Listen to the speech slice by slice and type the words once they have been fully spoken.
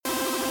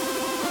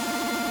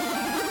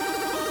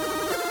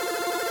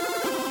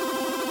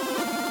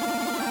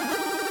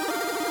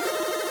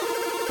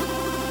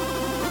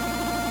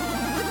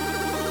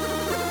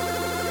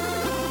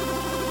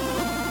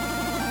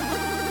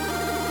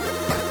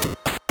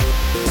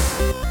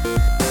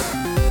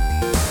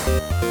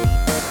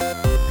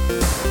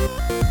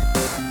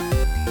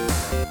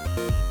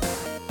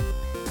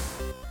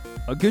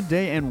A good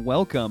day and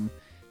welcome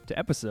to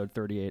episode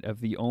 38 of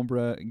the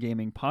Ombra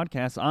Gaming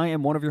Podcast. I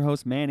am one of your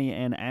hosts, Manny,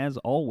 and as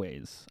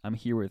always, I'm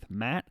here with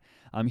Matt,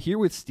 I'm here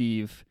with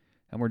Steve,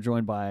 and we're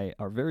joined by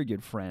our very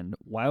good friend,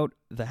 Wout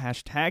the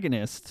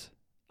Hashtagonist,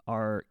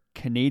 our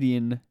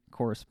Canadian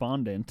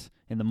correspondent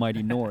in the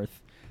mighty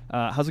North.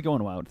 How's it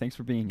going, Wout? Thanks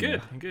for being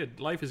here. Good.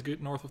 Life is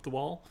good north of the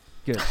wall.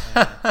 Good.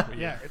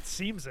 Yeah, it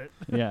seems it.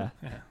 Yeah.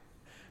 I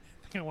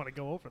don't want to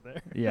go over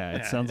there. Yeah,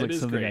 it sounds like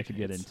something great. I could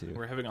get into.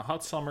 We're having a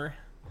hot summer,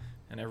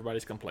 and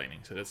everybody's complaining,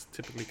 so that's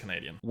typically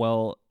Canadian.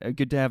 Well,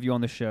 good to have you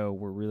on the show.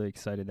 We're really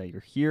excited that you're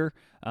here.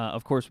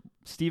 Of course,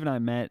 Steve and I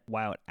met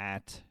Wout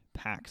at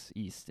PAX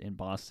East in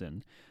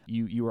Boston.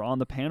 You were on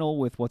the panel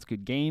with What's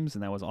Good Games,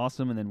 and that was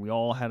awesome. And then we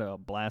all had a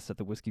blast at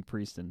the Whiskey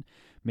Priest and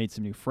made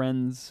some new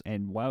friends.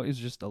 And Wout is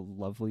just a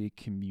lovely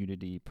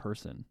community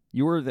person.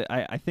 You were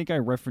I think I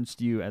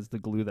referenced you as the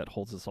glue that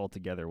holds us all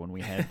together when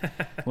we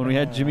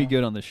had Jimmy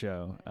Good on the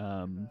show.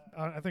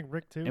 I think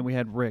Rick too. And we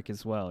had Rick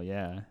as well.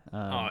 Yeah.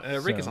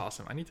 Rick is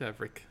awesome. I need to have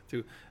Rick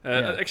too.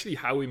 Actually,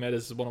 how we met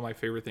is one of my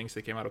favorite things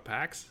that came out of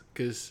PAX,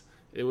 because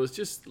it was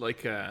just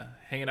like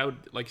hanging out,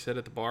 like you said,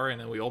 at the bar, and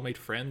then we all made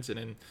friends, and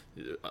then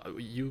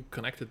you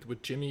connected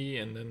with Jimmy,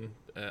 and then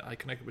I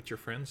connected with your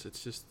friends.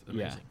 It's just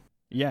amazing.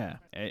 Yeah,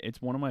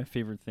 it's one of my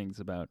favorite things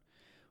about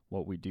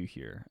what we do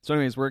here. So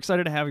anyways, we're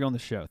excited to have you on the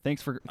show.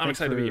 I'm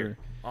excited to be here.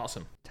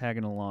 Awesome.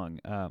 Tagging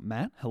along.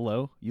 Matt,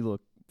 hello. You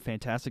look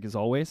fantastic as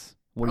always.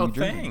 What are you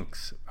drinking?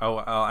 Thanks.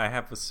 I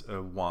have this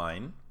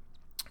wine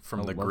from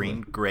the lovely.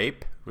 Green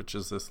Grape, which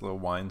is this little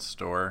wine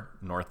store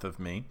north of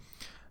me.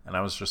 And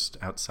I was just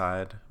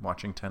outside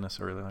watching tennis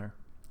earlier.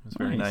 It was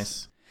very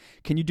nice.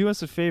 Can you do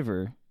us a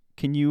favor?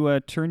 Can you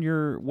turn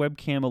your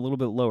webcam a little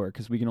bit lower,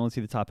 because we can only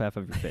see the top half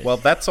of your face? Well,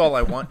 that's all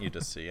I want you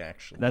to see,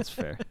 actually. That's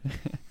fair.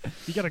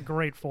 You got a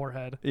great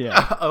forehead.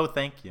 Yeah. Oh,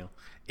 thank you.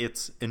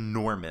 It's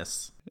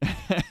enormous.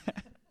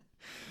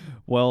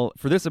 Well,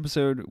 for this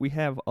episode, we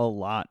have a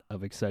lot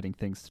of exciting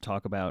things to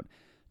talk about,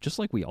 just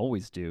like we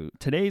always do.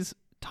 Today's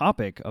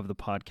topic of the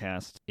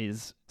podcast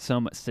is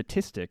some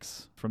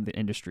statistics from the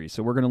industry.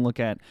 So we're going to look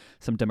at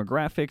some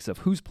demographics of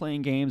who's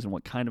playing games and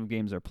what kind of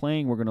games they're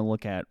playing. We're going to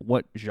look at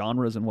what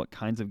genres and what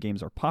kinds of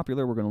games are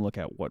popular. We're going to look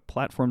at what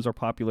platforms are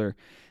popular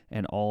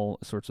and all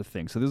sorts of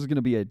things. So this is going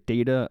to be a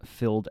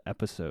data-filled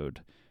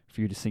episode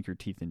for you to sink your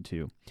teeth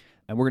into.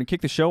 And we're going to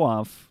kick the show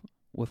off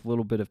with a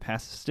little bit of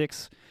Pass the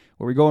Sticks,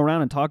 where we go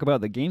around and talk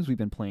about the games we've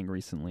been playing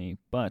recently.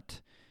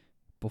 But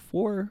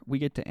before we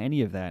get to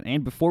any of that,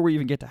 and before we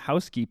even get to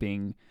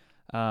housekeeping,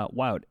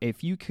 Wout,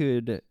 if you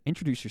could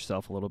introduce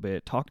yourself a little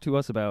bit, talk to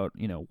us about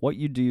what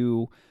you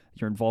do,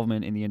 your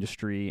involvement in the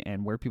industry,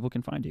 and where people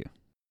can find you.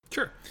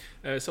 Sure.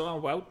 So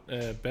I'm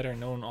Wout, better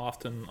known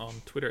often on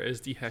Twitter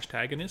as the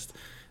Hashtagonist.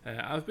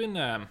 I've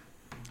been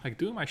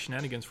doing my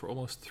shenanigans for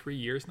almost 3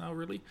 years now,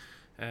 really.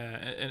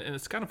 And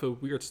it's kind of a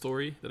weird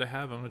story that I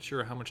have. I'm not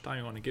sure how much time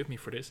you want to give me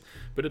for this,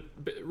 but it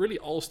really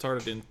all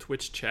started in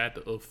Twitch chat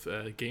of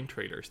Game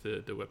Trailers,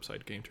 the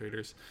website Game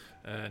Trailers,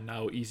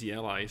 now Easy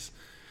Allies,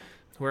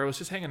 where I was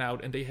just hanging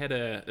out, and they had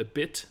a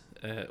bit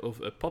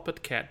of a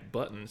Puppet Cat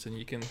Buttons, and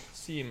you can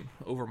see him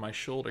over my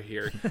shoulder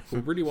here, who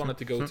really wanted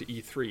to go to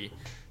E3,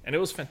 and it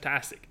was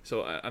fantastic.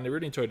 So and I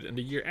really enjoyed it. And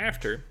the year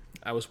after,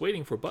 I was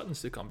waiting for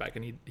Buttons to come back,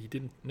 and he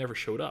never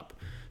showed up.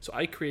 So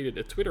I created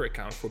a Twitter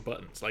account for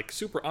Buttons, like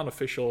super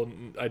unofficial.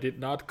 I did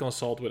not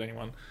consult with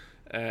anyone,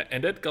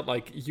 and that got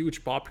like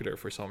huge popular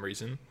for some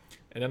reason.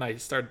 And then I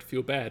started to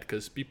feel bad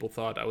because people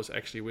thought I was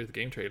actually with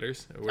Game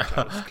Trailers, which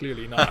I was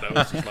clearly not. I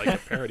was just like a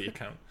parody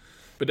account.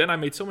 But then I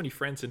made so many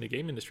friends in the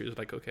game industry. It was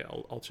like, okay,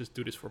 I'll just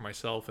do this for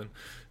myself.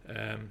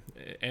 And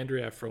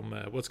Andrea from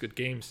What's Good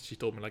Games, she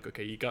told me, like,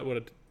 okay, you got what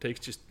it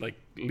takes. Just like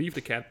leave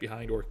the cat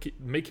behind, or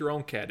make your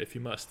own cat if you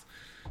must.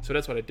 So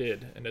that's what I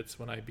did, and that's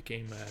when I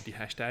became the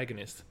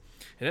Hashtagonist.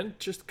 And then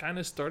just kind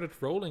of started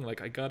rolling.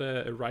 Like I got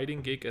a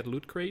writing gig at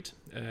Loot Crate,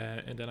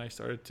 and then I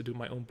started to do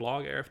my own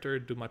blog after,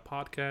 do my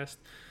podcast.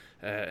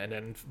 And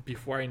then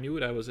before I knew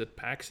it, I was at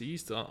PAX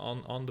East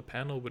on the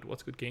panel with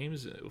What's Good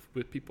Games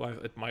with people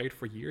I've admired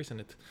for years, and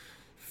it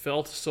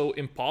felt so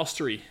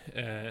impostery.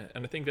 And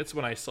I think that's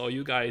when I saw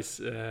you guys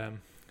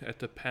at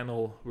the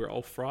panel, We're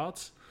All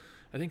Frauds.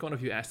 I think one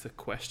of you asked a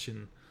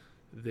question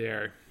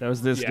there. That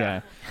was this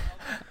guy.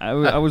 I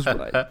was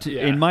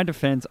in my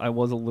defense, I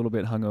was a little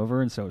bit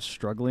hungover, and so I was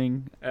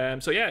struggling.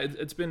 So yeah,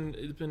 it's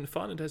been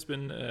fun. It has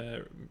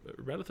been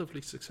relatively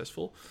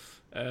successful.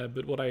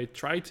 But what I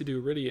try to do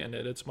really, and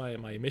that's my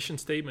mission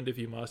statement, if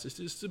you must, is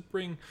just to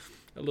bring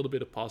a little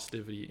bit of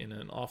positivity in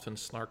an often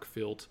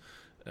snark-filled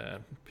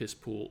piss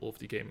pool of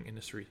the gaming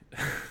industry.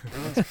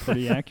 That's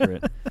pretty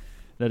accurate.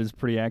 That is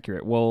pretty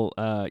accurate. Well,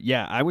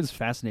 yeah, I was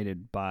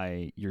fascinated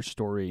by your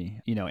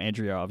story. You know,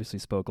 Andrea obviously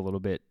spoke a little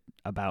bit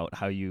about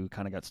how you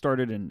kind of got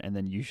started, and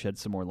then you shed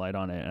some more light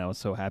on it. And I was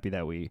so happy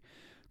that we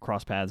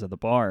crossed paths at the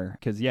bar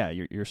because, yeah,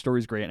 your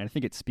story's great. And I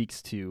think it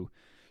speaks to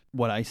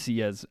what I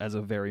see as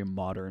a very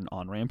modern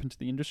on-ramp into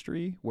the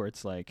industry, where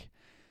it's like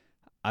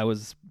I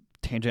was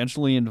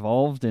tangentially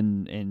involved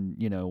in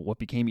what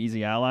became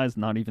Easy Allies,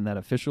 not even that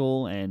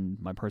official, and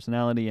my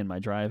personality and my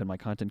drive and my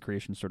content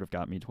creation sort of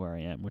got me to where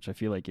I am, which I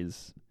feel like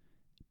is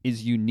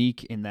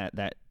unique in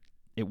that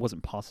it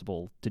wasn't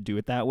possible to do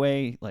it that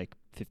way like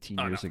 15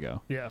 years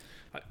ago. Yeah.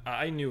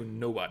 I knew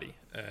nobody,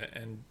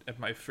 and at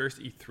my first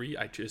E3,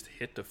 I just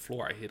hit the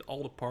floor. I hit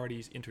all the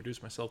parties,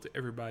 introduced myself to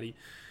everybody,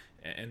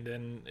 and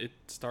then it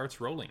starts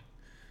rolling.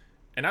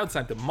 And now it's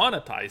time to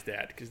monetize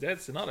that, because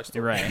that's another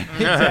story. Right.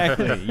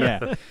 Exactly.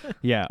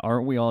 Yeah.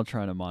 Aren't we all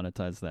trying to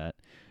monetize that?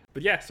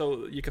 But yeah,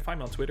 so you can find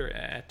me on Twitter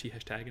at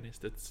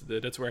 @thashtagonist.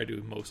 That's where I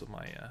do most of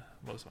my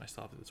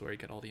stuff. That's where you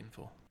get all the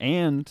info.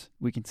 And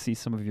we can see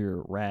some of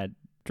your rad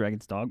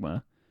Dragon's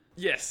Dogma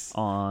Yes.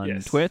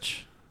 on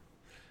Twitch.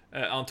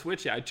 On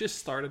Twitch, yeah, I just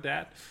started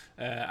that.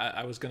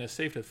 I was gonna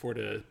save that for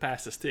the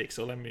Pass the Stick,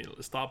 so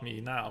stop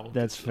me now.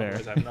 That's fair.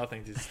 Otherwise I have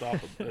nothing to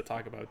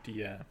talk about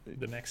the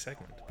next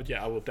segment. But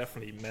yeah, I will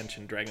definitely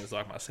mention Dragon's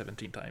Dogma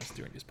 17 times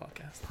during this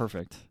podcast.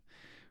 Perfect.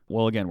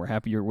 Well, again, we're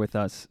happy you're with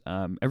us.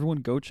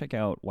 Everyone go check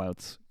out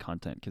Wout's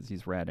content because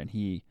he's rad and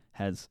he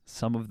has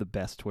some of the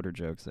best Twitter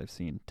jokes I've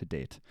seen to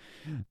date.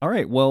 All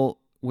right, well,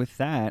 with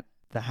that,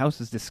 the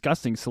house is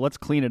disgusting, so let's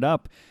clean it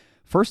up.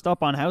 First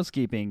up on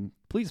housekeeping,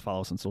 please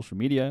follow us on social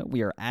media.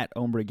 We are at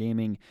Ombra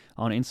Gaming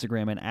on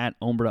Instagram and at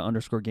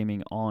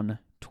Ombra_gaming on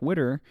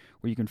Twitter,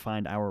 where you can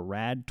find our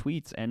rad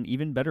tweets and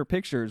even better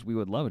pictures. We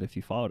would love it if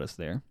you followed us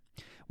there.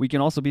 We can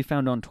also be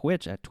found on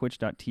Twitch at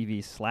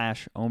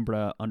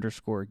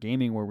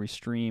twitch.tv/Ombra_gaming, where we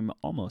stream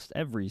almost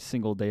every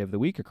single day of the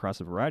week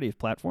across a variety of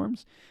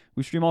platforms.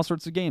 We stream all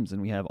sorts of games,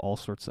 and we have all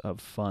sorts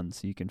of fun,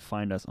 so you can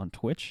find us on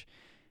Twitch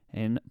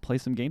and play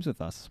some games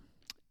with us.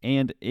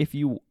 And if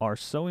you are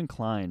so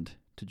inclined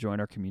to join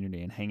our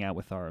community and hang out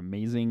with our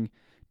amazing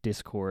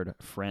Discord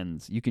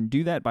friends, you can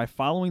do that by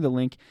following the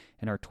link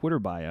in our Twitter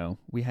bio.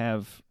 We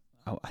have,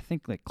 I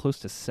think, like close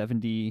to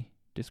 70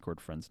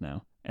 Discord friends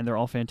now, and they're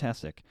all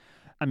fantastic.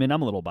 I mean,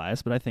 I'm a little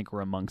biased, but I think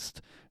we're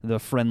amongst the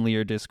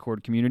friendlier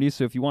Discord community.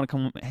 So if you want to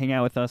come hang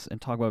out with us and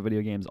talk about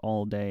video games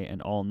all day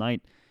and all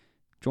night,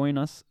 join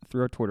us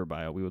through our Twitter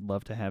bio. We would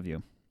love to have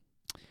you.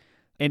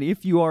 And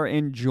if you are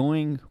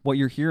enjoying what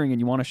you're hearing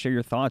and you want to share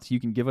your thoughts, you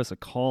can give us a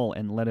call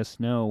and let us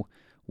know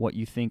what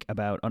you think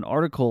about an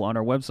article on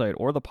our website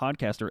or the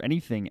podcast or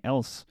anything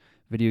else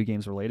video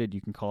games related.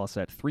 You can call us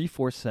at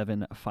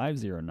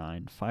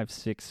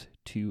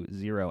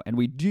 347-509-5620. And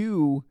we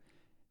do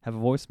have a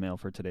voicemail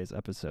for today's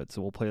episode,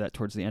 so we'll play that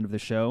towards the end of the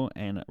show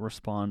and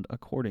respond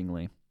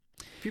accordingly.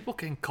 People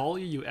can call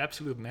you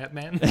absolute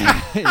madman.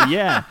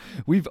 Yeah,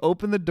 we've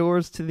opened the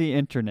doors to the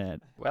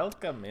internet.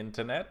 Welcome,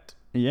 internet.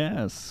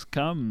 Yes,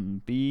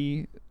 come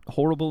be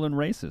horrible and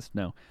racist.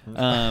 No.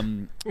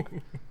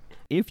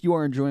 If you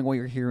are enjoying what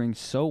you're hearing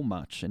so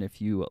much, and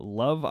if you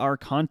love our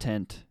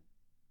content,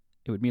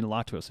 it would mean a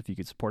lot to us if you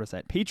could support us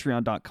at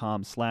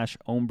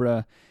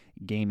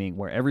patreon.com/Ombra_gaming,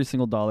 where every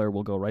single dollar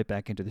will go right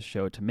back into the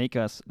show to make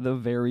us the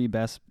very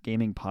best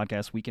gaming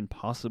podcast we can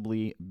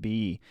possibly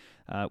be.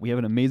 We have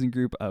an amazing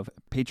group of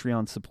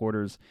Patreon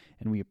supporters,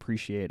 and we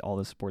appreciate all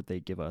the support they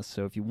give us.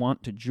 So if you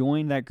want to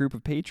join that group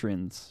of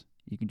patrons,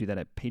 you can do that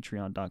at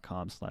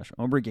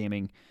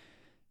patreon.com/Ombra_gaming.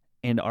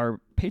 And our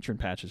patron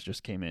patches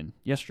just came in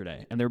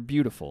yesterday, and they're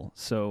beautiful.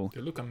 So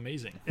they look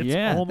amazing. It's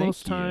yeah,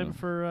 almost thank time you.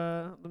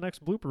 for the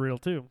next blooper reel,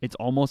 too. It's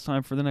almost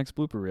time for the next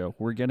blooper reel.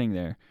 We're getting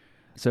there.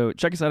 So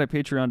check us out at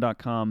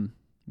patreon.com.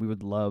 We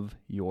would love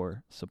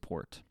your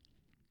support.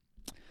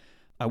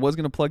 I was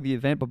going to plug the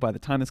event, but by the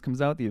time this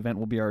comes out, the event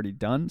will be already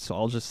done. So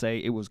I'll just say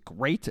it was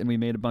great, and we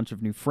made a bunch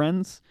of new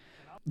friends.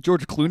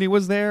 George Clooney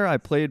was there. I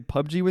played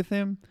PUBG with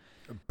him.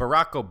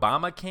 Barack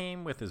Obama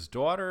came with his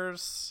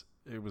daughters.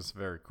 It was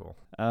very cool.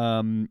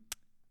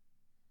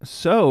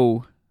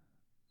 So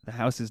the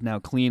house is now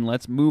clean.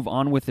 Let's move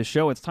on with the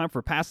show. It's time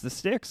for Pass the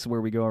Sticks,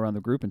 where we go around the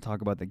group and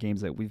talk about the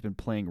games that we've been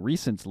playing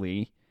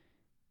recently.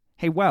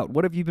 Hey, Wout,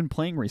 what have you been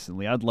playing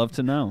recently? I'd love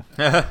to know.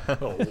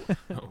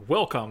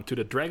 Welcome to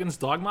the Dragon's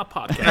Dogma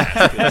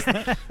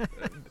podcast.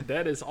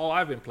 That is all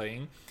I've been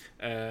playing.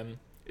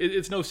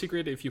 It's no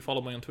secret if you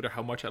follow me on Twitter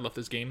how much I love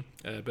this game,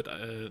 but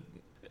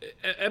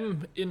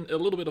I'm in a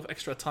little bit of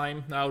extra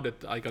time now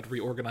that I got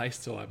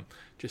reorganized, so I'm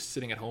just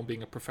sitting at home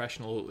being a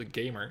professional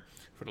gamer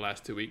for the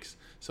last 2 weeks.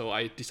 So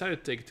I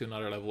decided to take it to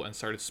another level and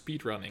started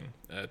speedrunning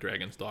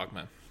Dragon's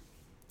Dogma.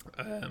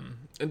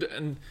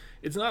 And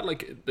it's not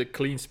like the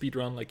clean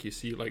speedrun like you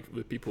see like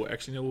with people who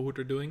actually know what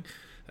they're doing,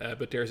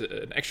 but there's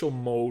an actual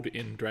mode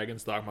in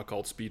Dragon's Dogma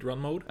called speedrun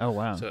mode. Oh,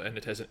 wow. So, and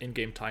it has an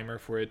in-game timer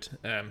for it,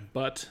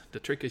 but the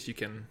trick is you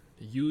can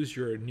use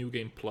your New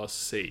Game Plus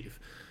save.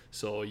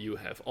 So you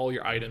have all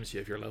your items, you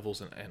have your levels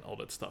and all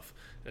that stuff.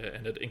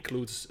 And it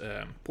includes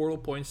portal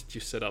points that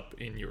you set up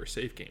in your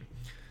save game.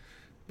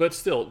 But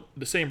still,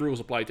 the same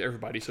rules apply to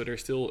everybody. So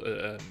there's still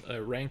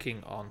a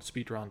ranking on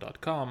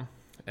speedrun.com.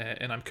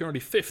 And I'm currently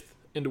 5th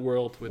in the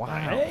world with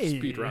my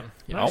speedrun.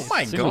 Nice. Oh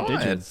my Single God.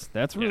 digits.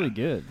 That's really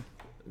good.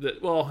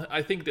 Well,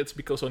 I think that's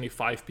because only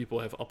 5 people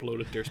have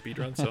uploaded their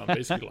speedrun, so I'm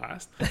basically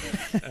last.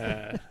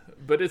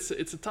 but it's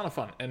a ton of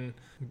fun. And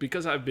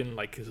because I've been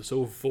like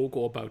so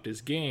vocal about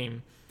this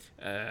game,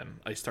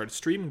 I started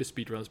streaming the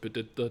speedruns, but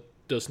that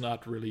does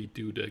not really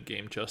do the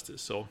game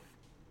justice. So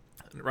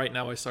right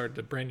now I started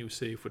a brand new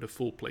save with a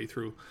full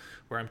playthrough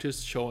where I'm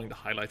just showing the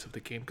highlights of the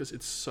game because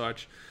it's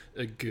such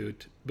a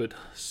good but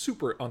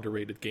super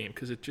underrated game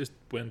because it just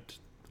went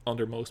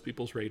under most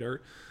people's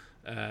radar.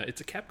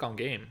 It's a Capcom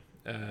game,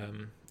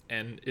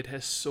 and it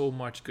has so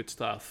much good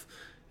stuff,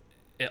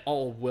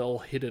 all well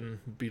hidden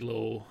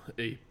below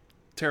a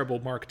terrible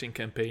marketing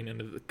campaign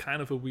and a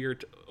kind of a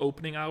weird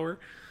opening hour.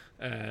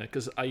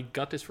 Because I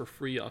got this for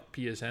free at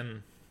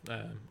PSN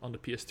on the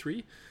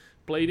PS3,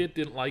 played it,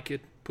 didn't like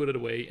it, put it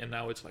away, and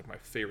now it's like my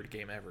favorite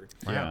game ever.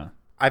 Yeah.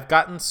 I've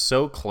gotten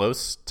so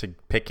close to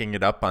picking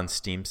it up on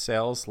Steam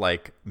sales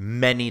like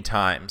many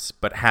times,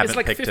 but haven't It's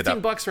like picked it up.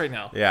 $15 right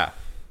now. Yeah.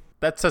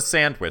 That's a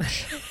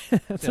sandwich.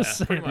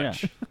 It's Pretty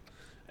much.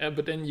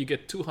 But then you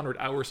get 200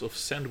 hours of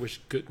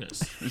sandwich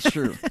goodness. It's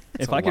true.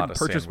 If a I could lot of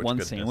purchase sandwich one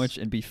goodness. sandwich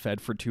and be fed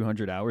for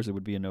 200 hours, it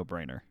would be a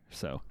no-brainer.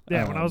 So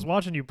Yeah, when I was um,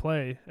 watching you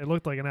play, it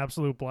looked like an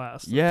absolute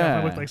blast. It Yeah.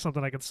 definitely looked like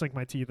something I could sink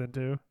my teeth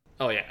into.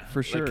 Oh yeah,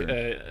 For sure.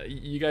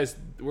 You guys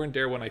weren't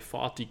there when I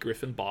fought the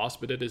Griffin boss,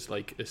 but it is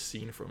like a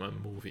scene from a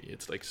movie.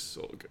 It's like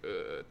so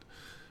good.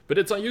 But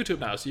it's on YouTube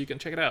now, so you can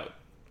check it out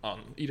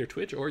on either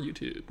Twitch or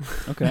YouTube.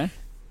 Okay.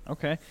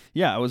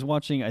 Yeah, I was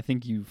watching. I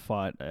think you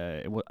fought.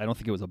 I don't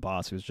think it was a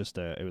boss. It was just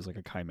it was like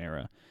a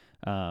chimera,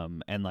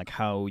 and like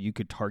how you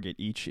could target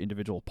each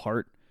individual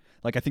part.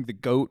 Like I think the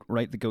goat,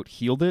 right? The goat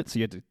healed it, so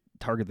you had to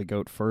target the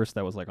goat first.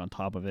 That was like on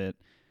top of it,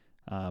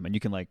 and you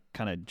can like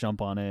kind of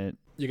jump on it.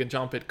 You can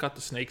jump it, cut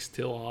the snake's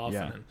tail off,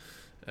 Yeah.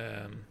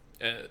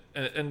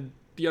 and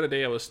the other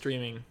day I was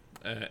streaming.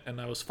 And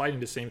I was fighting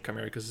the same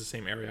chimera because it's the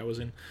same area I was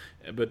in.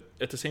 But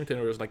at the same time,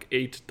 there was like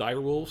 8 dire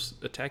wolves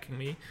attacking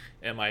me.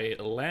 And my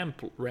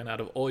lamp ran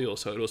out of oil,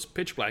 so it was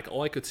pitch black.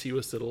 All I could see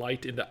was the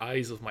light in the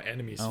eyes of my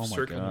enemies Oh my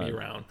circling me God.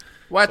 around.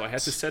 What? So I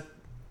had to set...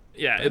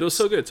 Yeah, it was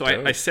so good. So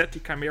dope. I set the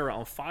chimera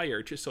on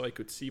fire just so I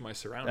could see my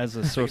surroundings.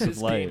 As a source This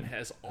of light. game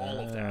has all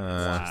of that.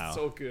 It's Wow. just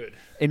so good.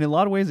 In a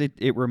lot of ways,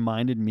 it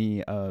reminded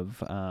me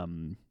of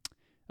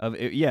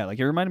it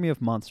reminded me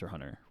of Monster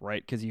Hunter,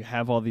 right? Because you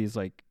have all these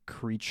like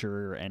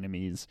creature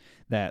enemies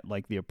that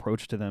like the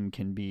approach to them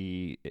can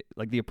be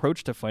like the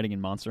approach to fighting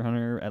in Monster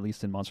Hunter, at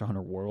least in Monster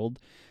Hunter World,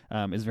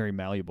 is very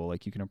malleable.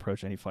 Like you can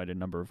approach any fight a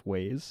number of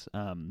ways,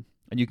 and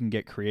you can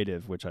get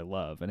creative, which I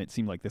love. And it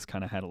seemed like this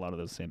kind of had a lot of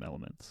those same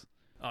elements.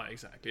 Oh,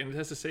 exactly. And it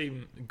has the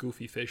same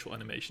goofy facial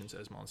animations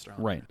as Monster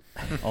Hunter. Right.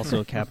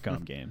 Also a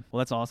Capcom game. Well,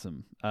 that's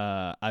awesome.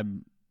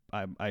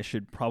 I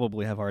should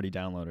probably have already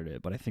downloaded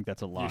it, but I think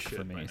that's a You lock should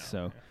for me. by now,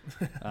 So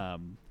yeah.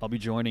 I'll be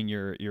joining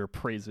your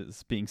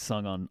praises being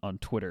sung on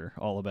Twitter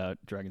all about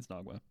Dragon's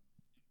Dogma.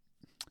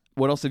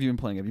 What else have you been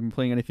playing? Have you been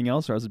playing anything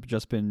else, or has it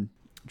just been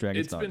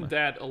Dragon's It's Dogma? been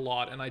that a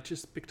lot, and I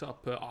just picked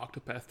up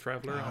Octopath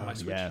Traveler on my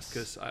Switch yes.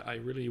 because I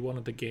really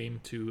wanted the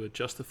game to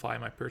justify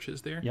my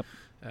purchase there. Yep.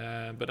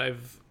 But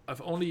I've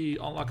only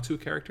unlocked 2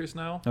 characters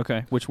now.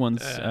 Okay. Which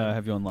ones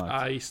have you unlocked?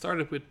 I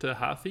started with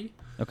Hathi,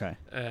 Okay.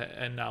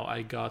 and now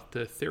I got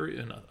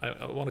Therion.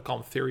 I want to call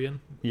him Therion.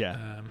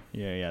 Yeah.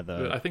 Yeah.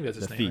 But I think that's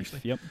his the name, thief.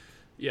 actually. Yep.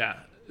 Yeah.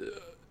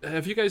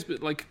 Have you guys put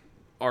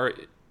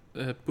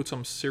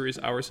some serious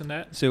hours in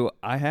that? So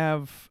I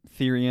have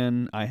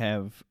Therion, I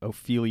have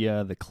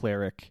Ophelia, the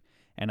cleric,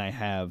 and I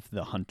have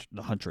the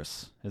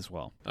huntress as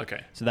well.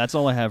 Okay. So that's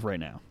all I have right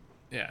now.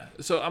 Yeah,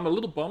 so I'm a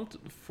little bummed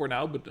for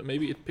now, but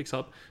maybe it picks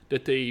up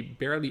that they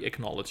barely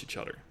acknowledge each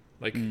other.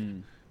 Like,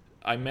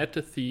 I met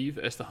the thief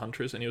as the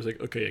huntress, and he was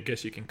like, "Okay, I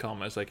guess you can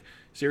come." I was like,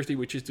 "Seriously,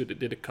 we just did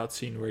a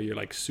cutscene where you're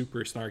like super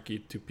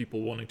snarky to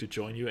people wanting to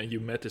join you, and you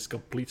met this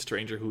complete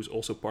stranger who's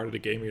also part of the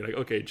game. And you're like,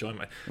 okay, join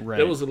my." Right.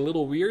 That was a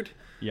little weird.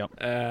 Yep.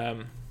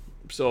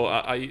 So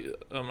I'm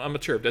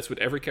not sure if that's with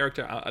every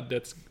character.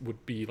 That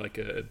would be like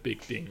a big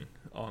thing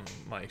on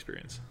my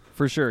experience.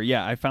 For sure,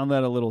 yeah. I found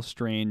that a little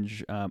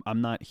strange.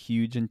 I'm not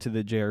huge into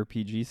the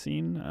JRPG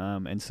scene,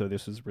 and so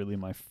this was really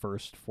my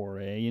first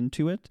foray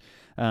into it.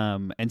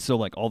 And so,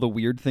 like, all the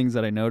weird things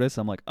that I noticed,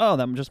 I'm like, oh,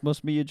 that just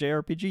must be a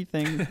JRPG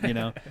thing, you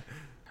know?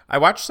 I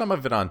watched some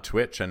of it on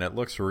Twitch, and it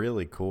looks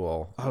really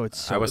cool. Oh, it's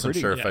so I wasn't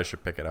pretty. sure if Yeah. I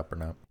should pick it up or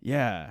not.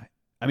 Yeah.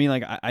 I mean,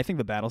 like, I think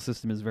the battle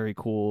system is very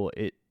cool.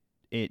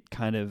 It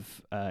kind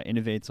of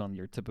innovates on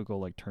your typical,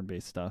 like,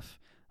 turn-based stuff.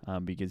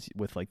 Because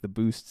with like the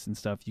boosts and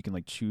stuff, you can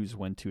like choose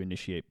when to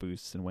initiate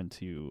boosts and when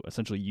to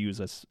essentially use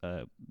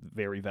a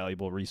very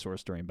valuable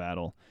resource during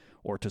battle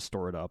or to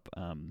store it up.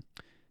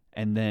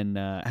 And then,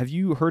 have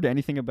you heard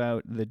anything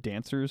about the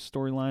Dancer's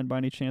storyline by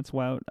any chance,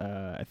 Wout?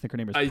 I think her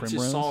name is I Primrose.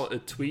 just saw a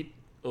tweet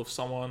of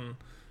someone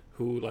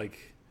who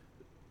like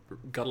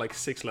got like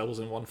 6 levels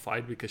in one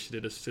fight because she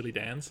did a silly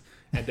dance,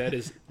 and that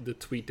is the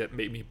tweet that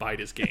made me buy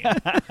this game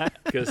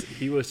because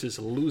he was just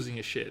losing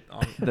his shit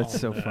on. That's on,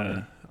 so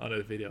funny. On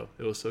that video.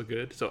 It was so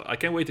good. So I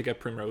can't wait to get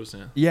Primrose.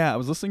 Yeah, I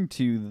was listening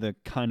to the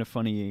kind of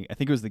funny, I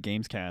think it was the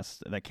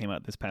Gamescast that came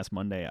out this past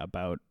Monday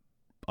about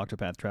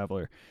Octopath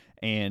Traveler,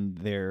 and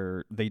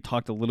they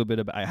talked a little bit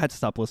about, I had to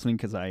stop listening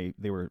because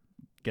they were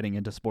getting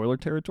into spoiler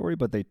territory,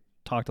 but they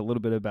talked a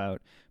little bit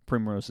about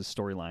Primrose's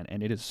storyline,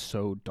 and it is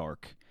so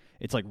dark.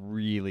 It's like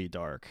really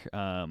dark.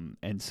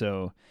 And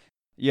so,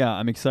 yeah,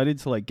 I'm excited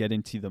to like get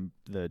into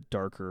the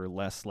darker,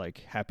 less like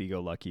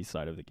happy-go-lucky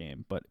side of the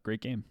game. But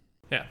great game.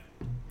 Yeah.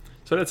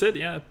 So that's it.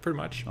 Yeah, pretty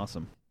much.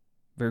 Awesome.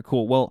 Very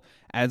cool. Well,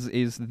 as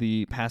is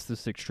the pass the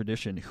sticks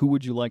tradition, who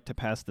would you like to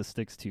pass the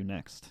sticks to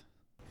next?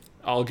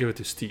 I'll give it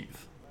to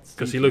Steve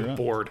because Steve, he you're looked up.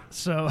 bored.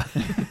 So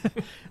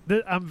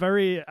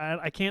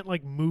I can't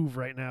like move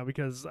right now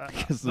because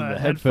Because of the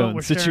headphone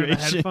we're sharing the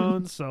situation.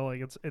 headphones, so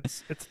like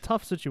it's a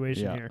tough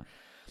situation Yeah. here.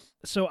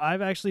 So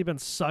I've actually been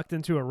sucked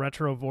into a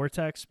retro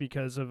vortex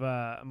because of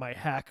my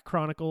Hack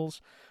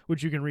Chronicles,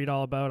 which you can read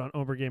all about on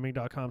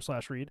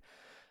overgaming.com/read.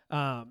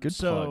 Good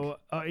so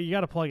you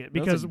got to plug it That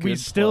was because a we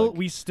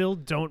good still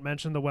don't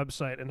mention the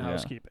website in Yeah.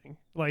 housekeeping.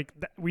 Like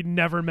we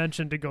never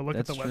mentioned to go look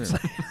That's at the true.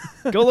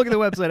 website. Go look at the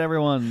website,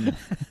 everyone.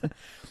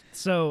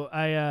 So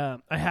I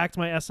hacked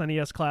my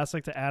SNES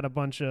Classic to add a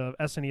bunch of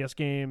SNES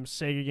games,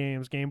 Sega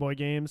games, Game Boy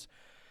games.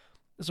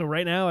 So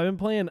right now I've been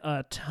playing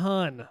a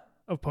ton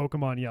of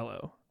Pokemon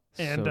Yellow.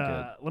 And So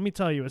good. let me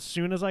tell you, as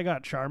soon as I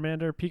got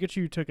Charmander,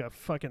 Pikachu took a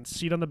fucking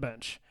seat on the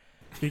bench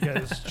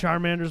because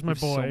Charmander's my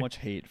There's boy. so much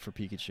hate for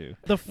Pikachu.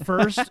 The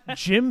first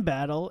gym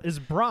battle is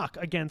Brock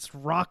against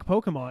rock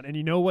Pokemon. And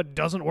you know what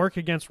doesn't work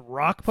against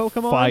rock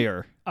Pokemon?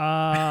 Fire.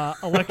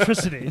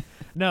 Electricity.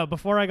 No,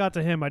 before I got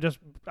to him,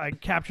 I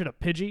captured a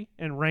Pidgey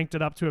and ranked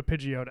it up to a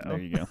Pidgeotto. There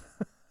you go.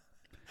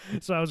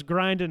 So I was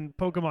grinding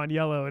Pokemon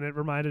Yellow, and it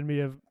reminded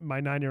me of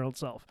my 9-year-old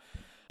self.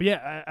 But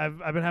yeah,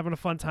 I've been having a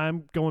fun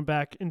time going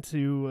back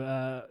into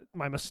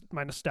my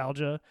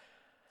nostalgia,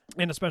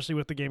 and especially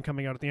with the game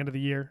coming out at the end of the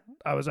year,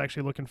 I was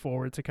actually looking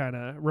forward to kind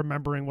of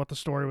remembering what the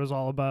story was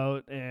all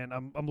about, and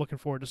I'm looking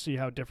forward to see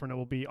how different it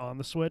will be on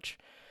the Switch.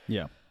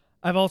 Yeah.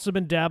 I've also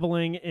been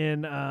dabbling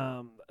in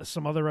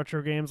some other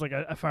retro games. Like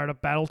I fired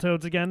up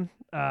Battletoads again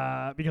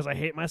because I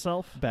hate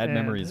myself. Bad and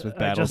memories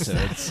with I just-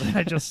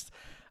 Battletoads.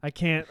 I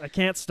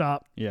can't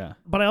stop. Yeah.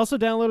 But I also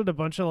downloaded a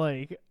bunch of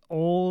like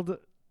old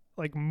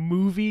like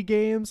movie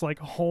games like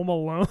Home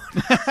Alone.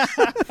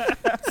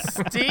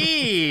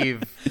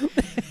 Steve.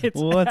 It's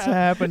What's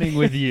happening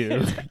with you?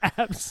 It's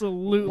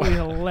absolutely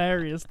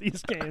hilarious.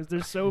 These games,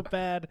 they're so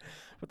bad,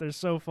 but they're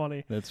so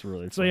funny. That's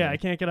really So yeah, I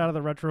can't get out of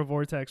the retro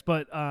vortex.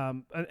 But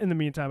in the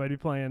meantime, I'd be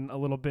playing a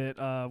little bit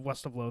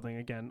West of Loathing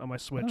again on my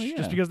Switch, Oh, yeah.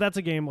 just because that's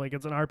a game like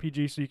it's an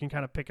RPG, so you can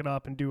kind of pick it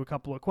up and do a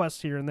couple of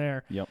quests here and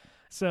there. Yep.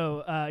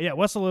 So yeah,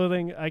 West of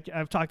Loathing.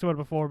 I've talked about it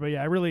before, but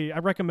yeah, I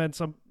recommend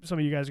some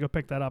of you guys go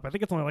pick that up. I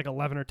think it's only like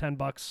 $11 or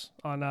 $10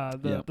 on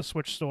the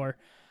Switch store.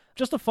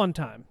 Just a fun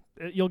time.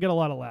 You'll get a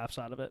lot of laughs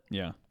out of it.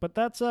 Yeah. But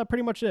that's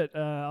pretty much it.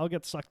 I'll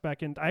get sucked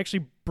back in. I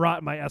actually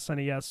brought my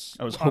SNES.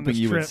 I was on hoping this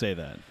you trip. would say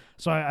that.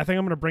 So I think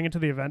I'm going to bring it to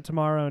the event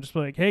tomorrow and just be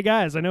like, hey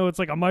guys, I know it's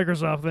like a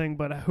Microsoft thing,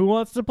 but who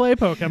wants to play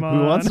Pokemon?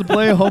 Who wants to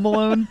play Home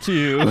Alone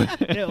 2?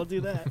 Yeah, we'll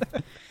do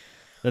that.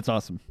 That's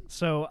awesome.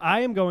 So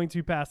I am going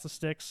to pass the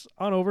sticks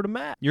on over to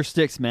Matt. Your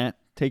sticks, Matt.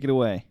 Take it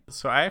away.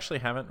 So I actually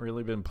haven't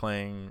really been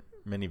playing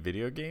many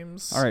video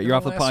games. All right, in you're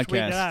off the last podcast.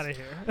 week Get out of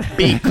here.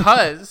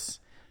 because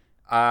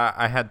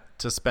I had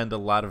to spend a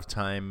lot of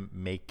time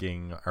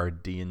making our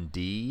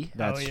D&D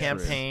That's yeah.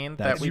 campaign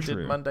That's that we true.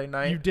 did Monday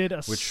night. You did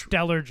a which-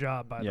 stellar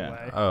job, by Yeah. the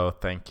way. Oh,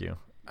 thank you.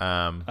 It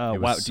Wow.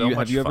 was so Have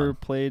much you ever fun.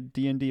 played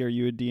D&D? Are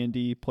you a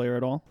D&D player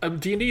at all?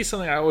 D&D is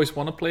something I always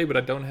want to play, but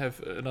I don't have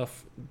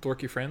enough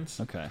dorky friends.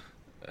 Okay.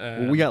 Uh,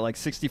 Well, we got like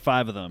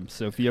 65 of them,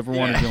 so if you ever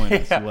want to join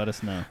us, you let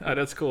us know.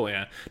 that's cool,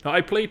 yeah. No,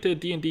 I played the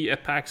D&D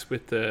at PAX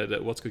with the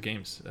What's Good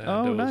Games. Oh, that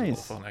was a lot nice.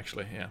 of fun,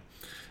 actually, yeah.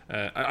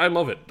 I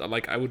love it.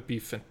 Like, I would be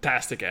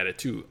fantastic at it,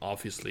 too,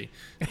 obviously.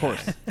 Of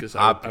course. Because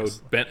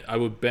Obviously. I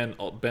would bend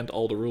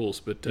all the rules,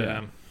 but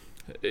Yeah.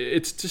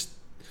 it's just...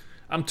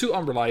 I'm too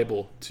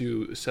unreliable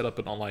to set up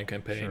an online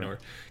campaign, Sure. or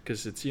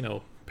because it's,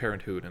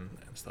 parenthood and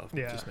stuff.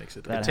 Yeah. It just makes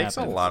it... That It takes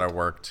happens. a lot of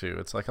work too.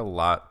 It's like a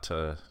lot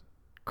to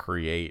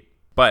create,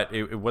 but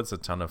it was a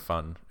ton of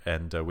fun,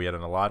 and we had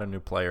a lot of new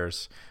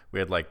players. We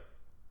had like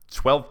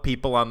 12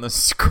 people on the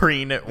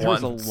screen at There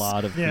once. was a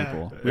lot of Yeah.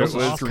 people. It We also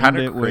was streamed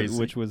kinda it, crazy.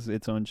 which was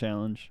its own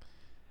challenge.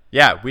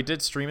 Yeah, we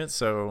did stream it,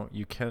 so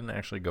you can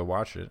actually go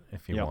watch it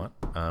if you Yep.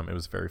 want. It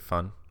was very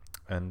fun,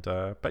 and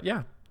but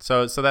yeah,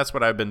 so that's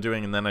what I've been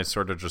doing, and then I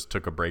sort of just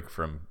took a break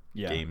from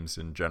Yeah. games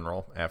in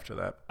general after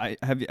that.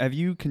 Have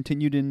you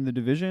continued in the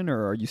division,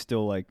 or are you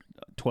still like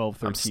 12,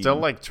 13? I'm still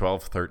like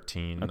 12,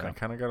 13. Okay. I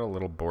kind of got a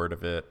little bored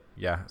of it.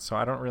 Yeah, so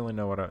I don't really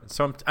know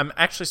I'm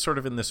actually sort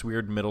of in this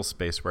weird middle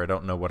space where I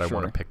don't know what I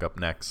want Sure. to pick up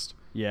next.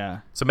 Yeah.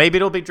 So maybe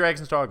it'll be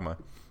Dragon's Dogma.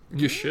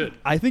 You should.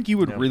 I think you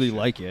would Yeah, really sure.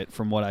 like it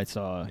from what I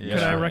saw. Yeah.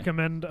 Could I Sure.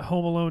 recommend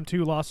Home Alone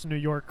 2 Lost in New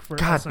York for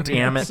God SNES?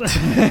 damn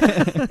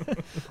it.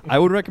 I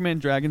would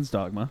recommend Dragon's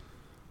Dogma,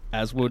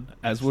 as would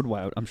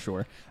Wout, I'm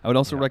sure. I would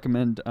also Yeah.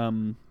 recommend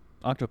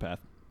Octopath.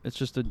 It's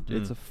just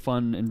it's a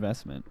fun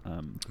investment.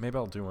 Maybe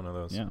I'll do one of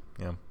those. Yeah.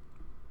 Yeah.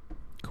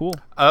 Cool.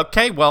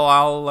 Okay, well,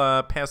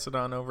 I'll pass it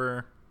on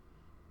over.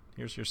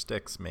 Here's your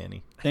sticks,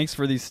 Manny. Thanks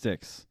for these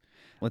sticks.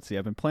 Let's see.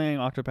 I've been playing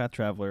Octopath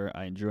Traveler.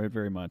 I enjoy it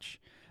very much.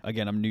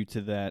 Again, I'm new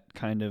to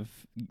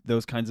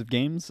those kinds of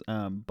games,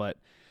 but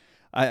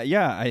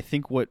I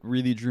think what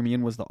really drew me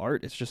in was the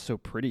art. It's just so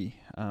pretty.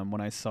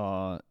 When I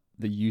saw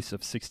the use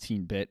of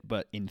 16-bit,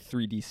 but in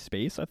 3D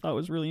space, I thought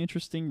was really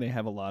interesting. They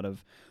have a lot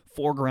of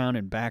foreground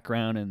and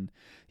background, and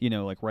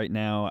like right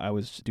now, I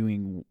was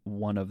doing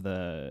one of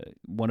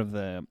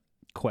the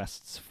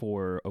quests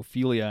for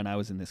Ophelia, and I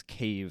was in this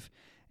cave.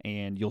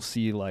 And you'll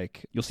see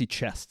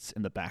chests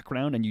in the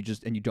background, and you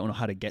don't know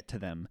how to get to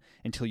them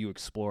until you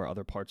explore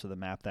other parts of the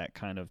map that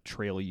kind of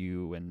trail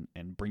you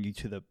and bring you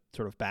to the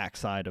sort of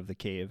backside of the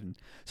cave. And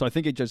so I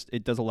think it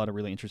does a lot of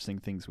really interesting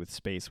things with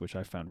space, which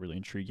I found really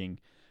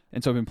intriguing.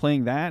 And so I've been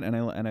playing that, and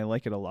I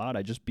like it a lot.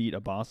 I just beat a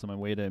boss on my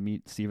way to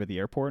meet Steve at the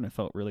airport, and I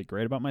felt really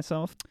great about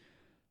myself.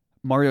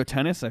 Mario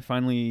Tennis, I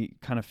finally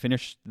kind of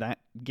finished that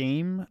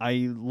game.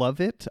 I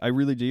love it. I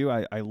really do.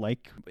 I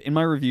like, in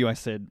my review, I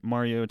said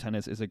Mario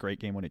Tennis is a great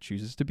game when it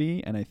chooses to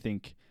be, and I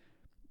think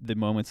the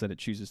moments that it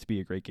chooses to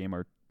be a great game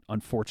are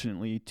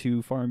unfortunately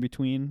too far in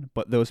between,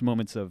 but those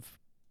moments of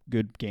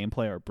good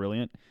gameplay are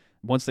brilliant.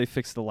 Once they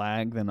fix the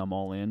lag, then I'm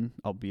all in.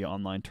 I'll be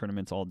online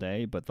tournaments all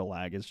day, but the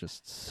lag is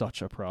just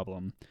such a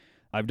problem.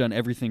 I've done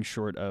everything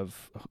short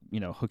of,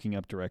 hooking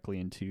up directly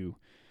into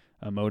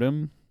a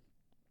modem.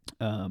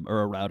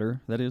 Or a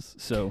router, that is.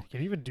 So Can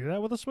you even do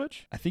that with a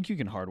Switch? I think you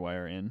can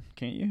hardwire in,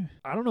 can't you?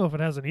 I don't know if it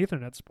has an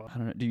Ethernet spot. I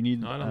don't know. Do you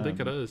need? No, I don't think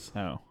it is.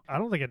 Oh, I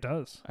don't think it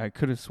does. I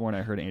could have sworn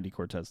I heard Andy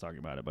Cortez talking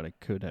about it, but I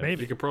could have.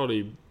 Maybe. You could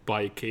probably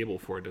buy a cable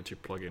for it that you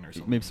plug in or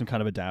something. Maybe some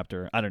kind of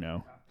adapter. I don't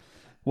know.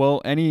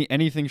 Well,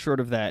 anything short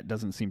of that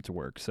doesn't seem to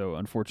work. So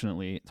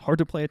unfortunately, it's hard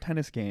to play a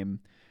tennis game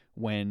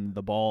when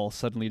the ball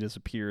suddenly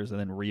disappears and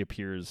then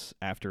reappears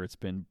after it's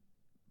been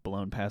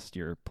blown past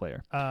your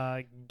player.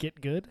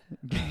 Get good.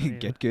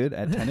 Get good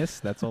at tennis.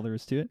 That's all there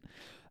is to it.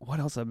 What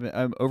else?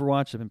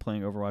 Overwatch. I've been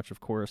playing Overwatch, of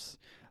course.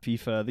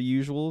 FIFA, the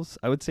usuals.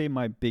 I would say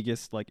my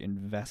biggest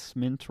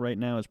investment right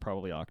now is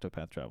probably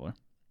Octopath Traveler.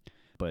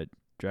 But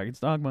Dragon's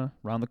Dogma,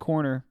 around the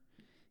corner.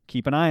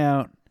 Keep an eye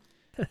out.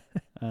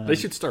 They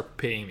should start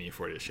paying me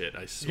for this shit,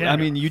 I swear. Yeah. I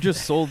mean, you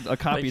just sold a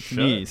copy They to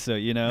me, should.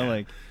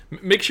 so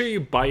Make sure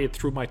you buy it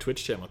through my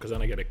Twitch channel, because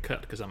then I get a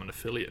cut, because I'm an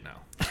affiliate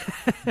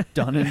now.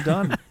 done and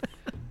done.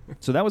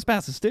 So that was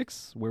Pass the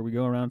Sticks, where we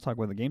go around and talk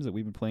about the games that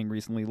we've been playing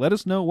recently. Let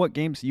us know what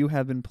games you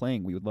have been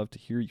playing. We would love to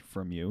hear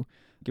from you.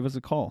 Give us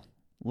a call.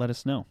 Let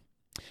us know.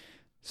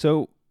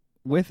 So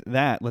with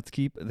that, let's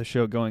keep the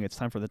show going. It's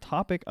time for the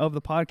topic of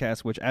the podcast,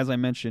 which, as I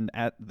mentioned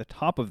at the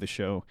top of the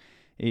show,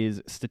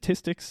 is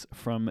statistics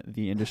from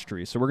the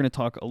industry. So we're going to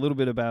talk a little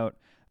bit about,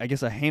 I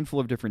guess, a handful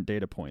of different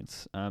data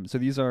points. So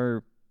these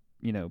are,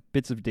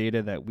 bits of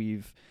data that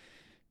we've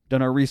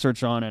done our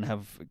research on and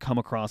have come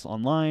across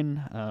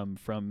online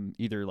from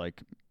either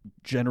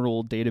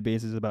general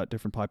databases about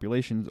different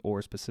populations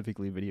or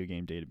specifically video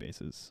game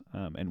databases.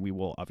 And we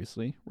will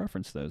obviously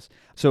reference those.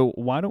 So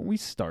why don't we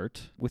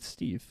start with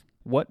Steve?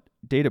 What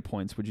data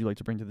points would you like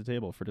to bring to the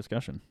table for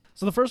discussion?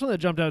 So the first one that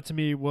jumped out to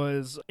me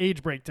was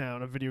age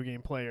breakdown of video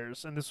game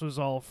players, and this was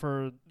all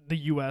for the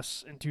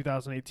U.S. in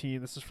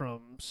 2018. This is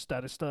from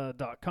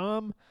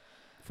Statista.com.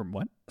 From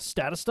what?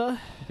 Statista?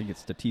 I think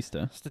it's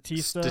Statista.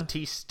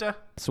 Statista.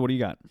 So what do you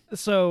got?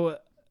 So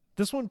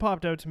this one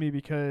popped out to me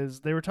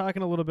because they were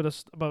talking a little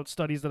bit about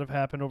studies that have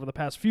happened over the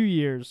past few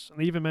years, and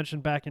they even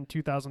mentioned back in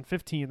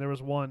 2015 there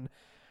was one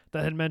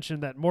that had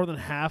mentioned that more than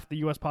half the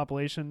U.S.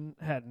 population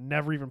had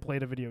never even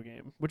played a video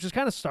game, which is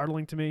kind of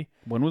startling to me.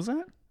 When was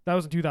that? That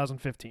was in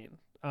 2015.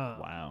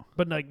 Wow.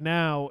 But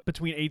now,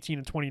 between 18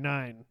 and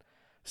 29,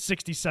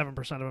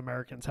 67% of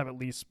Americans have at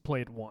least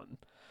played one.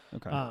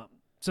 Okay.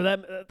 So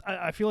that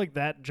I feel like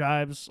that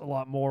jives a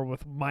lot more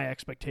with my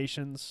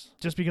expectations,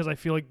 just because I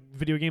feel like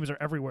video games are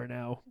everywhere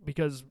now.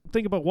 Because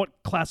think about what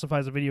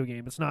classifies a video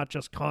game. It's not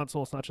just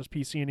console. It's not just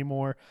PC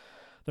anymore.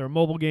 There are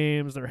mobile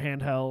games. There are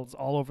handhelds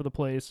all over the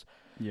place.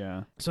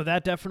 Yeah. So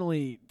that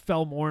definitely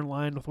fell more in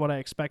line with what I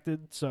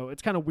expected. So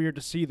it's kind of weird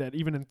to see that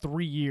even in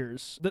 3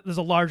 years, there's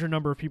a larger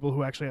number of people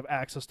who actually have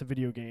access to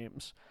video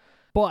games.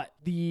 But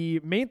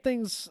the main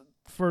things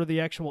for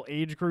the actual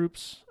age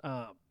groups,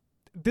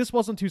 this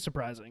wasn't too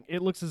surprising.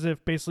 It looks as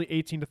if basically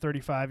 18 to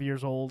 35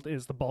 years old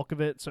is the bulk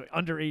of it. So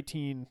under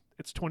 18,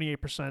 it's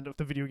 28% of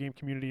the video game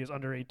community is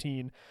under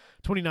 18.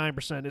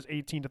 29% is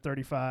 18 to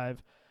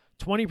 35.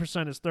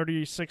 20% is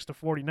 36 to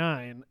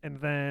 49. And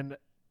then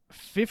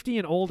 50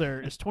 and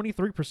older is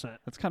 23%.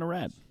 That's kind of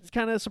rad. It's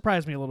kind of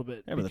surprised me a little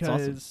bit, Yeah, but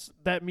because that's awesome.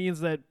 that means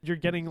that you're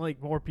getting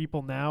more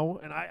people now.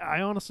 And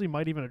I honestly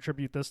might even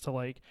attribute this to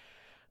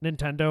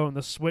Nintendo and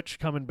the Switch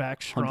coming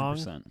back strong,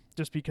 100%.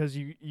 just because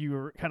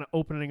you're kind of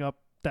opening up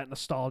that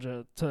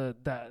nostalgia to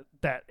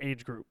that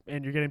age group,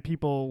 and you're getting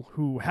people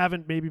who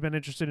haven't maybe been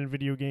interested in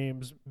video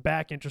games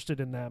back interested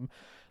in them.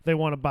 They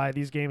want to buy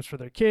these games for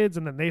their kids,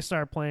 and then they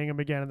start playing them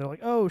again, and they're like,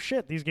 oh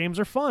shit, these games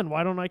are fun,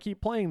 why don't I keep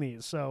playing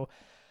these? So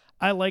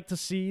I like to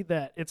see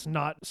that it's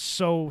not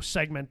so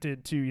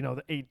segmented to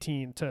the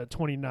 18 to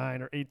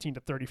 29 or 18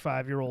 to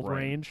 35 year old Right.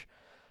 range,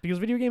 because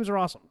video games are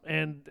awesome.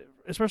 And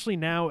especially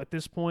now at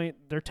this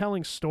point, they're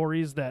telling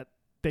stories that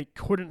they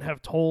couldn't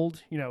have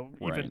told, even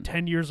Right.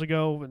 10 years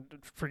ago, and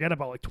forget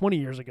about like 20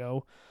 years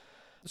ago.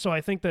 So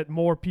I think that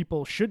more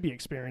people should be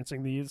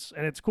experiencing these,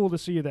 and it's cool to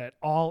see that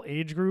all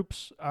age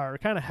groups are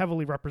kind of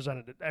heavily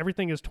represented.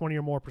 Everything is 20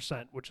 or more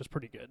percent, which is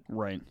pretty good.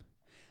 Right.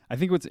 I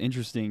think what's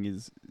interesting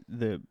is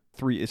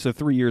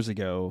 3 years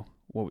ago,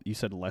 what you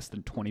said, less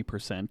than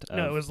 20% of...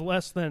 No, it was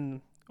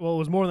it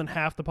was more than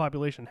half the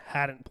population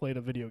hadn't played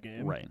a video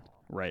game.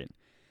 Right.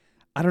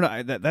 I don't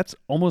know. That's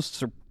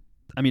almost...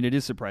 it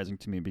is surprising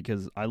to me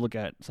because I look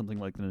at something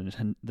like the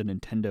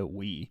Nintendo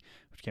Wii,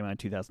 which came out in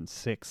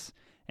 2006,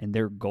 and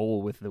their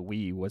goal with the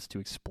Wii was to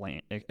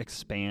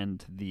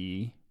expand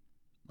the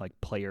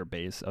player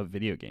base of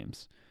video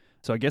games.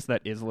 So I guess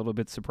that is a little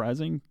bit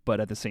surprising, but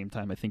at the same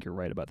time, I think you're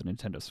right about the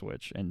Nintendo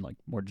Switch and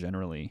more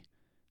generally,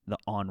 the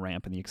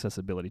on-ramp and the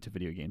accessibility to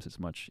video games is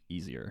much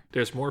easier.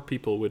 There's more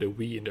people with a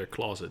Wii in their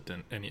closet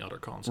than any other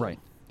console. Right.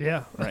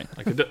 Yeah. Right.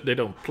 They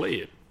don't play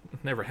it.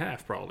 Never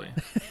have, probably.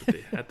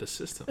 They had the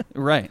system.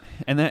 Right.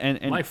 And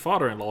my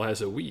father-in-law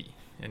has a Wii,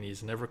 and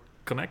he's never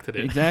connected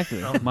it.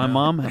 Exactly. My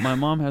mom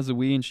has a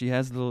Wii, and she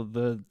has the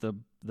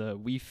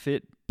Wii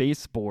Fit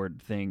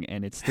baseboard thing,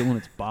 and it's still in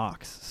its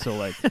box.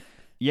 So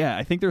yeah,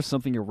 I think there's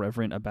something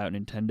irreverent about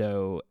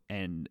Nintendo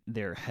and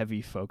their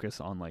heavy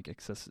focus on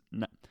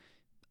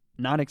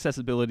not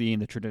accessibility in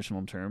the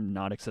traditional term,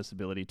 not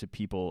accessibility to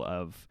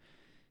people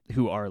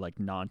who are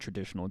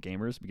non-traditional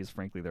gamers, because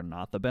frankly they're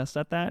not the best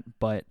at that,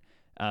 but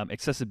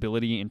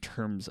accessibility in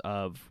terms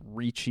of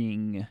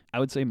reaching, I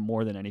would say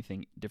more than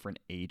anything, different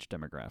age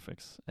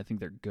demographics. I think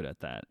they're good at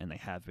that, and they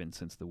have been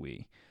since the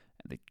Wii.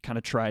 They kind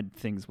of tried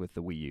things with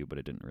the Wii U, but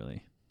it didn't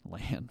really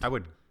land. I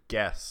would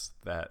guess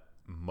that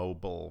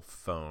mobile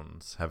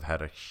phones have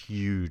had a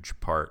huge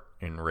part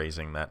in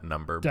raising that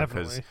number.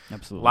 Definitely. Because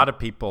Absolutely. a lot of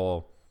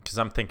people, because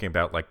I'm thinking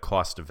about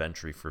cost of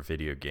entry for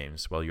video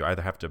games. Well, you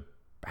either have to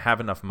have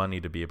enough money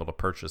to be able to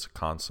purchase a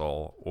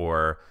console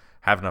or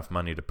have enough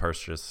money to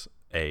purchase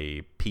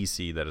a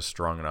PC that is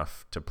strong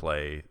enough to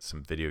play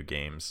some video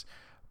games.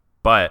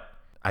 But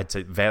I'd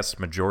say vast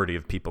majority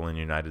of people in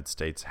the United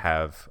States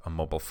have a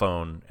mobile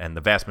phone, and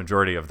the vast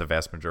majority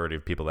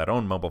of people that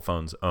own mobile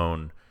phones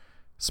own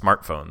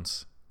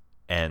smartphones,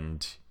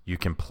 and you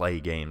can play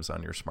games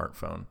on your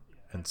smartphone.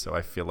 And so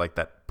I feel like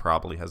that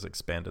probably has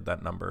expanded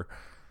that number.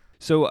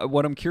 So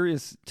what I'm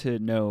curious to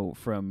know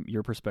from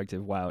your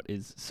perspective, Wout,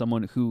 is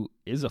someone who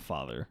is a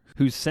father,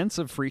 whose sense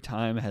of free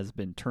time has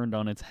been turned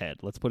on its head.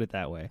 Let's put it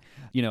that way.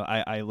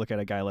 I look at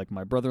a guy like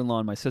my brother-in-law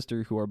and my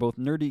sister who are both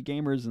nerdy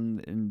gamers,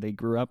 and they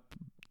grew up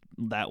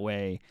that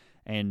way.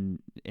 And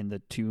in the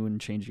 2 and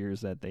change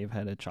years that they've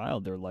had a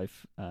child, their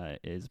life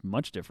is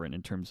much different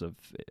in terms of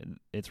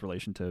its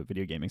relation to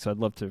video gaming. So I'd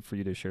love for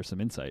you to share some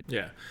insight.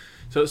 Yeah.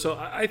 So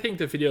I think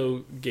the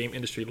video game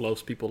industry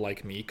loves people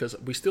like me because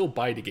we still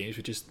buy the games,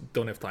 we just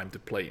don't have time to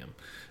play them.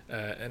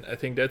 And I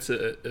think that's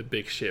a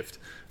big shift.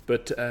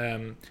 But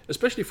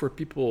especially for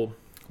people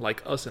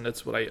like us, and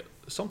that's what I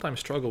sometimes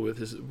struggle with,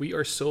 is we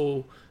are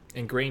so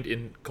ingrained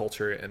in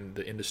culture and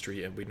the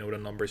industry, and we know the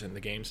numbers in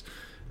the games,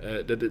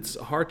 that it's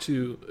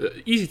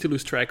easy to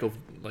lose track of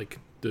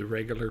the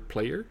regular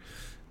player,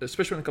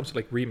 especially when it comes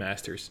to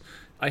remasters.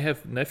 I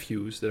have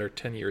nephews that are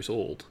 10 years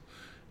old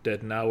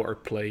that now are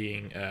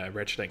playing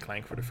Ratchet &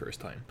 Clank for the first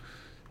time,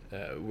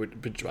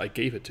 which I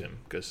gave it to him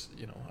because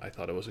I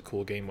thought it was a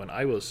cool game when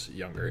I was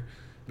younger.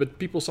 But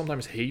people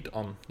sometimes hate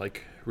on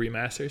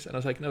remasters, and I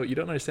was like, no, you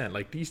don't understand.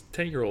 These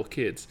 10-year-old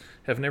kids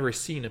have never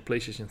seen a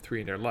PlayStation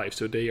 3 in their life,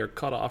 so they are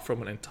cut off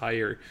from an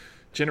entire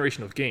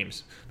generation of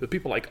games. But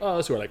people like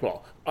us who are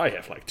well, I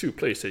have 2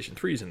 PlayStation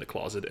 3s in the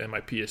closet, and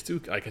my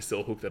PS2, I can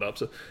still hook that up.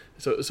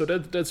 So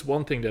that's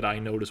one thing that I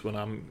notice when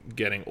I'm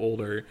getting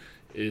older,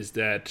 is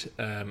that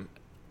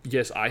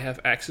yes, I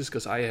have access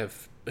because I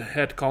have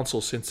had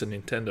consoles since the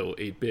Nintendo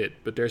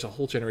 8-bit, but there's a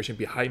whole generation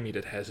behind me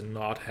that has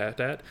not had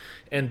that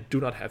and do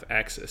not have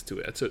access to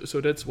it. So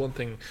that's one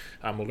thing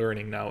I'm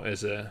learning now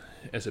as a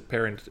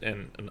parent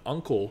and an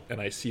uncle, and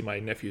I see my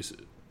nephews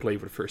play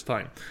for the first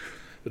time.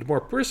 But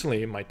more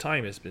personally, my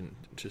time has been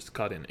just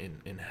cut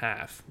in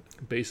half,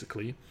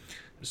 basically.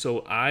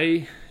 So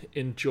I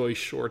enjoy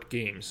short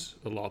games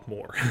a lot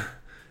more.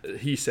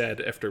 He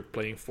said after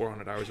playing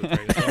 400 hours of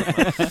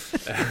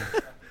Dragon's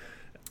Dogma.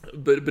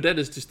 But that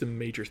is just a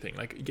major thing.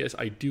 Yes,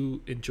 I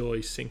do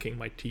enjoy sinking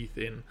my teeth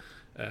in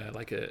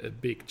a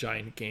big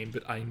giant game,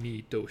 but I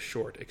need those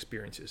short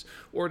experiences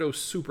or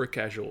those super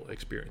casual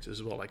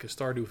experiences as well, like a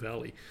Stardew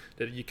Valley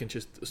that you can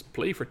just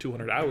play for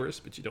 200 hours,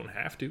 but you don't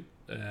have to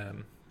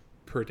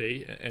per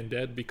day, and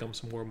that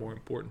becomes more and more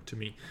important to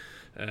me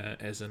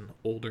as an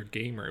older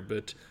gamer.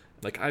 But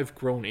I've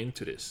grown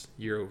into this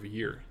year over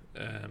year,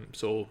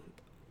 so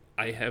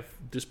I have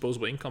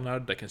disposable income now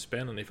that I can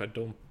spend, and if I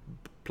don't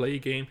play a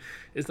game,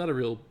 it's not a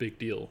real big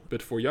deal.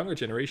 But for younger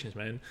generations,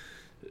 man,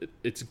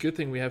 it's a good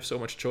thing we have so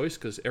much choice,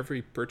 because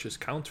every purchase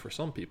counts for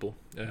some people.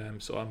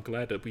 So I'm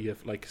glad that we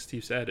have, like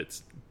Steve said,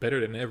 it's better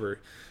than ever,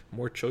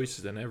 more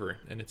choices than ever,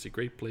 and it's a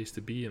great place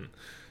to be in.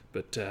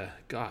 But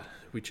God,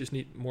 we just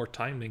need more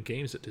time than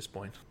games at this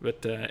point.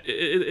 But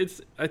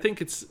I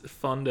think it's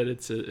fun that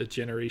it's a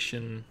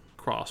generation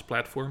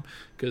cross-platform,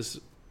 because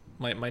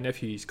my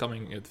nephew, he's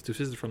coming to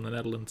visit from the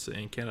Netherlands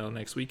in Canada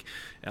next week,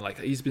 and like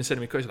he's been sending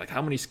me questions like,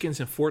 how many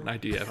skins in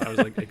Fortnite do you have? I was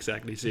like,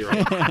 exactly 0,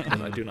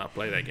 and I do not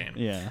play that game.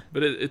 Yeah.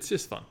 But it's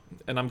just fun,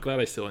 and I'm glad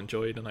I still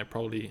enjoy it, and I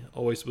probably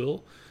always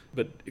will.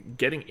 But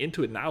getting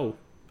into it now,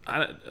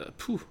 I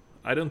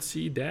don't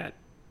see that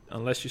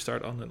unless you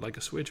start on like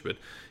a Switch. But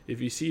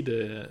if you see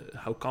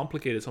how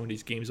complicated some of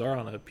these games are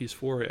on a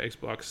PS4,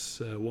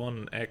 Xbox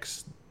One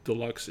X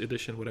Deluxe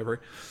Edition,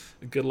 whatever,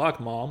 good luck,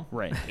 Mom.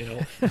 Right. You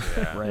know.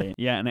 Yeah. Right.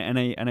 Yeah,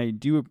 and I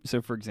do.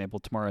 So for example,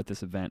 tomorrow at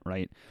this event,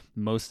 right,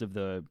 most of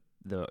the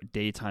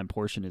daytime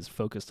portion is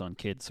focused on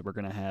kids. So we're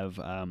gonna have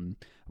a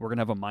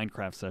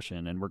Minecraft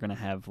session, and we're gonna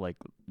have like,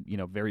 you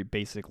know, very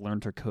basic learn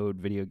to code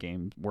video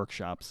game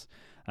workshops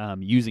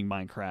using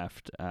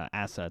Minecraft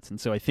assets. And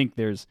so I think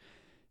there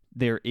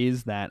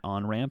is that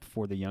on ramp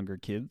for the younger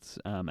kids,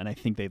 and I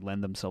think they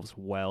lend themselves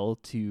well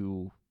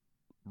to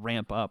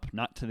ramp up,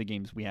 not to the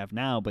games we have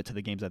now, but to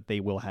the games that they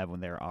will have when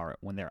they're our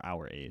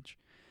age.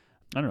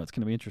 I don't know, it's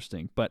going to be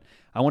interesting, but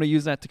I want to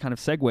use that to kind of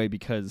segue,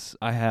 because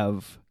I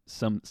have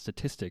some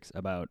statistics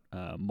about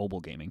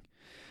mobile gaming.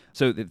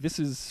 So this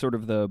is sort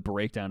of the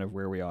breakdown of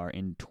where we are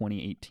in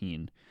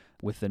 2018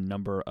 with the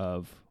number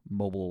of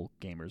mobile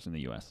gamers in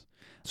the US.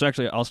 So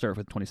actually, I'll start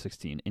with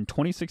 2016. In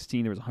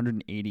 2016, there was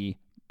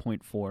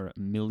 180.4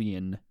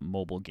 million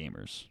mobile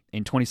gamers.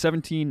 In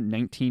 2017,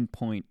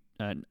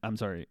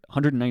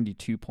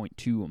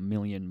 192.2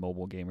 million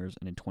mobile gamers,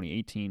 and in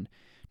 2018,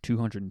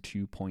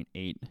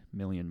 202.8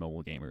 million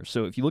mobile gamers.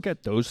 So if you look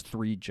at those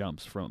three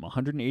jumps from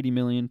 180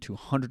 million to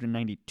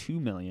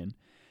 192 million,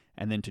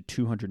 and then to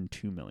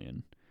 202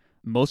 million,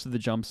 most of the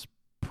jumps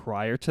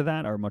prior to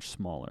that are much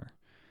smaller.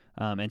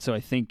 And so I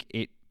think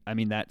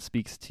that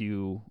speaks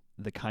to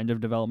the kind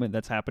of development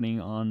that's happening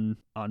on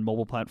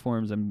mobile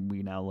platforms. And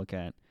we now look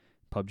at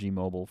PUBG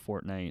Mobile,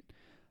 Fortnite.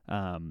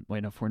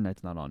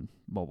 Fortnite's not on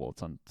mobile;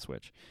 it's on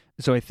Switch.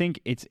 So I think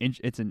it's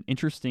an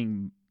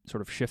interesting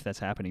sort of shift that's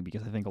happening,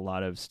 because I think a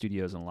lot of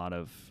studios and a lot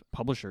of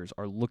publishers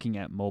are looking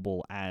at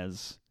mobile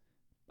as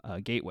a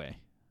gateway,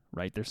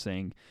 right? They're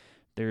saying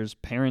there's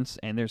parents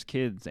and there's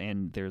kids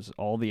and there's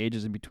all the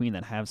ages in between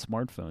that have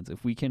smartphones.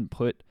 If we can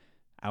put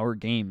our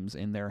games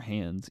in their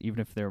hands, even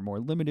if they're more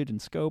limited in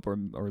scope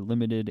or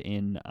limited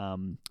in,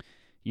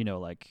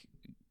 like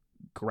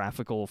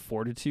graphical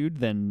fortitude,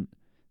 then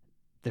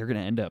they're going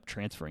to end up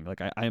transferring.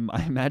 Like I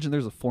imagine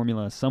there's a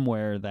formula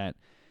somewhere that,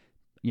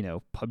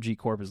 PUBG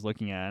Corp is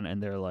looking at,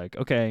 and they're like,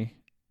 okay,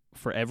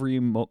 for every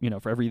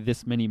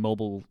this many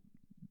mobile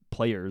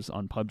players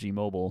on PUBG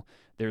Mobile,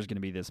 there's going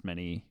to be this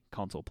many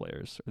console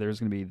players.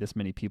 There's going to be this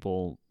many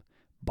people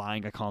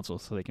buying a console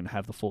so they can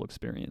have the full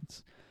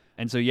experience.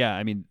 And so,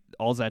 yeah,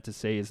 all that to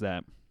say is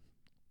that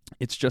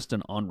it's just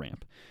an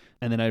on-ramp.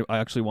 And then I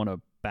actually want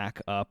to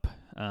back up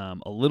a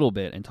little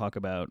bit and talk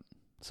about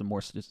some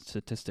more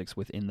statistics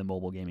within the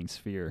mobile gaming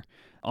sphere.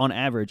 On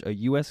average, a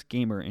U.S.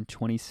 gamer in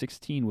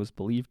 2016 was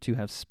believed to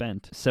have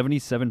spent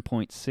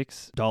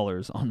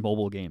 $77.6 on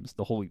mobile games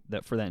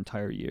for that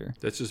entire year.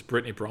 That's just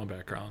Brittany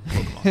Brombacher on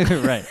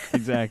Pokemon. Right,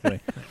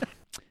 exactly.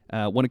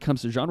 When it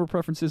comes to genre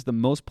preferences, the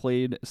most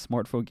played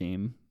smartphone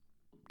game,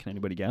 can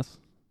anybody guess?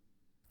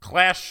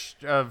 Clash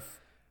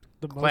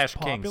most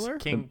popular?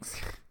 Kings.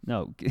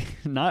 No,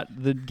 not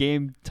the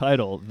game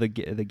title, the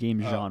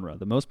game genre.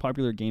 The most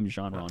popular game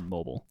genre on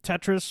mobile.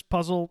 Tetris,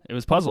 puzzle. It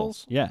was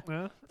puzzles. Yeah.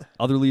 Yeah.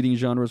 Other leading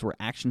genres were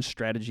action,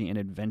 strategy, and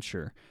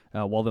adventure.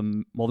 While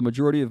the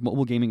majority of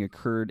mobile gaming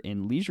occurred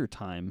in leisure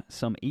time,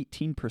 some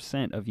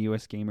 18% of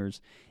U.S. gamers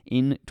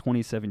in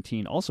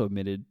 2017 also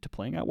admitted to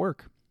playing at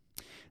work,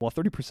 while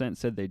 30%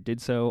 said they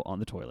did so on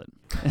the toilet.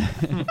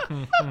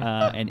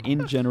 And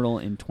in general,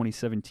 in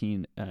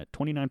 2017,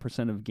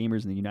 29% of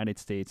gamers in the United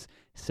States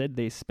said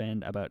they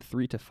spend about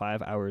 3 to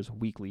 5 hours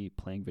weekly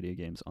playing video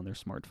games on their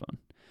smartphone.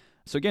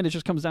 So again, it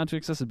just comes down to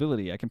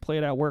accessibility. I can play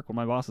it at work when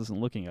my boss isn't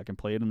looking. I can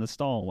play it in the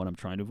stall when I'm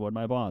trying to avoid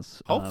my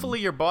boss. Hopefully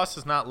your boss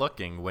is not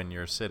looking when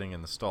you're sitting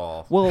in the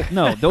stall. Well,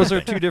 no, those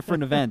are two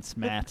different events,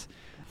 Matt.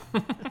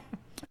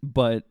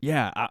 But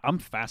yeah, I'm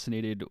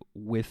fascinated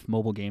with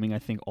mobile gaming. I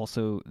think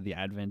also the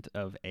advent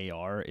of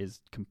AR is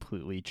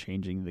completely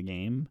changing the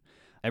game.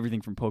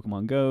 Everything from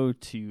Pokemon Go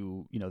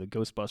to, the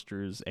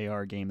Ghostbusters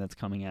AR game that's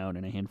coming out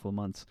in a handful of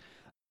months.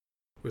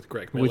 With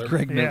Greg Miller. With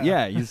Greg Miller.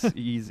 Yeah. Yeah,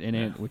 he's in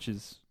it, which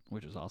is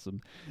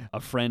awesome. A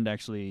friend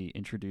actually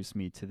introduced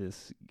me to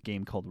this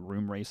game called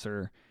Room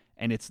Racer,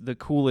 and it's the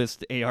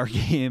coolest AR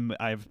game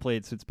I've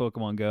played since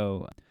Pokemon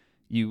Go.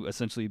 You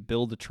essentially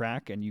build a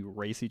track and you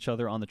race each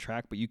other on the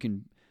track, but you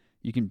can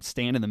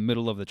stand in the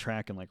middle of the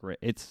track and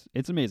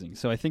it's amazing.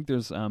 So I think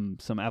there's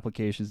some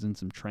applications and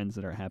some trends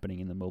that are happening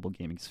in the mobile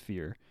gaming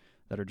sphere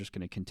that are just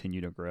going to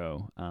continue to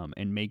grow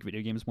and make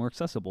video games more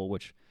accessible,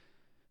 which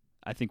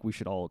I think we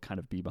should all kind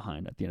of be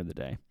behind at the end of the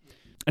day.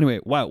 Anyway,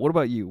 wow. What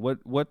about you?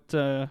 What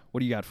do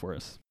you got for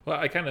us? Well,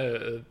 I kind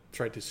of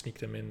tried to sneak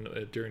them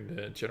in during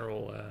the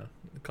general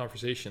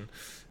conversation,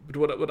 but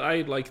what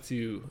I'd like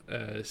to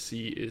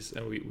see is,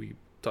 and we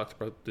talked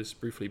about this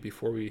briefly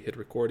before we hit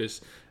record,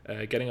 is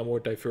getting a more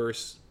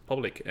diverse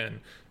public, and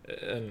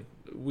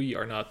we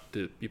are not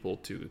the people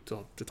to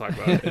talk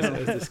about it,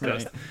 as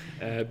discussed.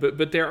 Right.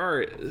 But there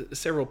are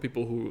several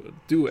people who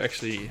do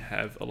actually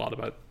have a lot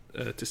about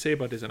to say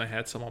about this, and I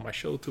had some on my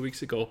show 2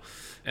 weeks ago,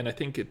 and I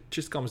think it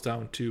just comes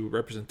down to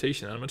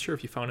representation. I'm not sure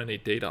if you found any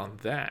data on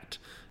that,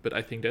 but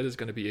I think that is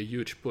going to be a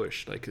huge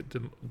push. Like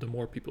the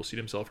more people see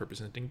themselves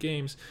represented in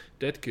games,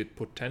 that could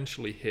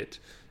potentially hit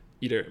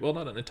either, well,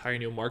 not an entire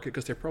new market,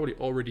 because they're probably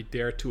already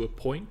there to a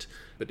point,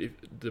 but if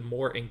the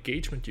more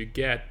engagement you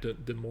get,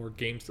 the more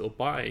games they'll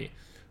buy,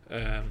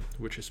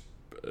 which is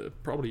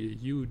probably a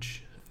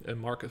huge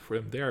market for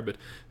them there. But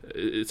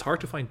it's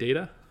hard to find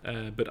data,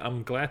 but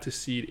I'm glad to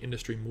see the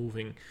industry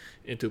moving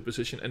into a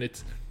position,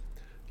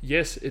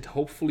 and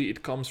hopefully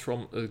it comes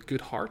from a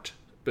good heart,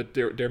 but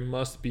there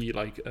must be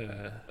like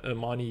a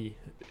money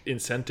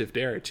incentive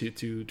there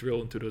to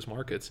drill into those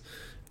markets.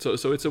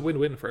 So it's a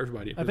win-win for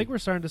everybody. I think we're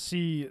starting to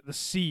see the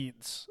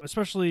seeds,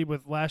 especially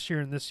with last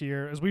year and this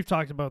year, as we've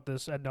talked about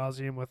this ad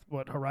nauseum with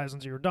what Horizon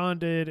Zero Dawn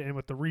did and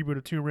with the reboot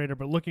of Tomb Raider.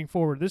 But looking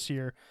forward this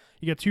year,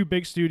 you got two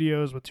big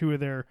studios with two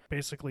of their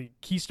basically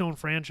keystone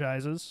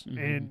franchises,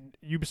 and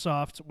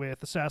Ubisoft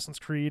with Assassin's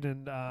Creed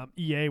and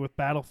EA with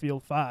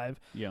Battlefield 5.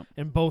 Yeah.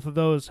 And both of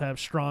those have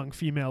strong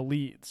female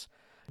leads.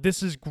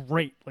 This is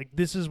great. Like,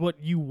 this is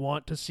what you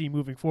want to see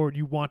moving forward.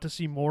 You want to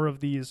see more of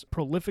these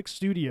prolific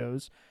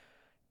studios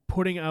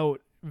putting out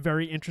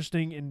very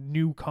interesting and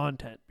new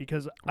content,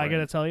 because I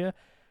gotta tell you,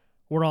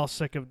 we're all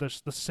sick of the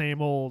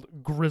same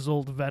old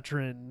grizzled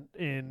veteran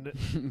in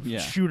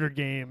shooter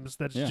games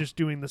that's just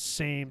doing the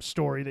same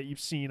story that you've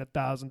seen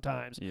 1,000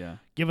 times. Yeah.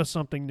 Give us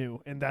something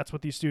new, and that's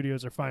what these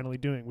studios are finally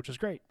doing, which is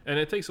great. And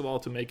it takes a while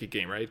to make a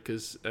game, right?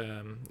 Because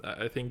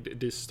I think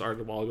this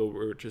started a while ago.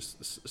 We're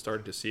just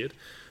starting to see it.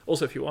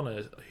 Also, if you want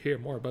to hear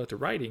more about the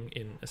writing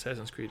in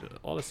Assassin's Creed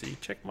Odyssey,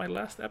 check my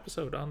last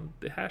episode on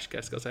the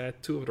Hashcast, because I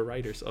had two of the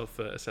writers of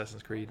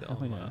Assassin's Creed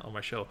on my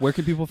show. Where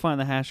can people find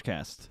the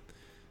Hashcast?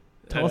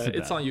 Tell us about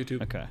it's on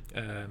YouTube. Okay.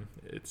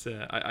 It's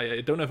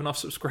I don't have enough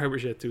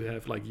subscribers yet to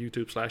have like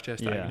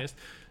YouTube/Hashtagonist.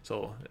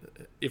 So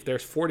if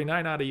there's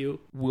 49 out of you,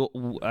 all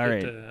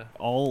right.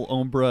 All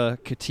Umbra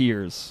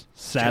Kateers,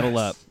 saddle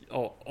up.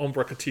 All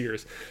Umbra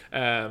Kateers.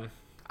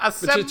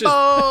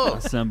 Assemble!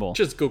 Assemble.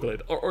 Just Google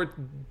it or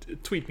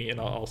tweet me and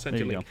I'll send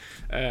you a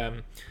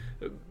link.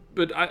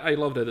 But I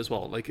love that as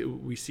well. Like,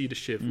 we see the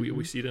shift.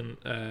 We see it in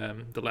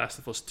The Last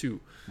of Us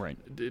 2. Right.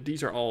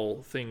 These are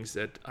all things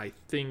that I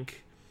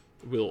think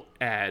will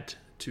add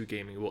to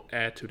gaming, will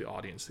add to the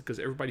audience, because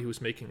everybody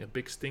who's making a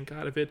big stink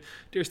out of it,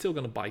 they're still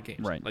going to buy games.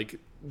 Right. Like,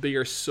 they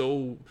are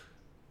so,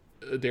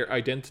 their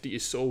identity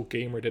is so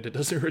gamer that it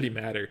doesn't really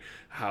matter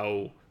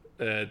how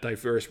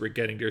diverse we're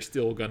getting. They're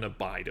still going to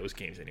buy those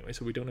games anyway,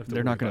 so we don't have to.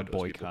 They're not going to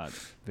boycott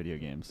video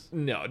games.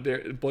 No,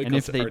 boycotts and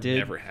if they are did,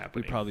 never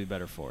happening. we'd probably be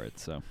better for it.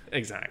 So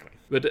exactly,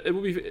 but it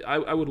would be.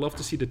 I would love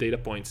to see the data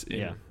points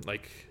in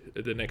like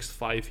the next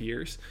 5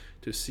 years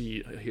to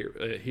see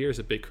here's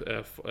a big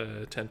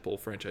tentpole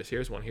franchise.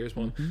 Here's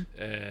one.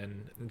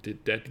 And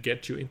did that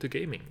get you into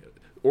gaming?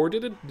 Or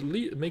did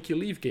it make you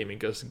leave gaming?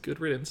 Because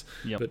good riddance.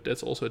 Yep. But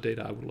that's also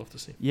data I would love to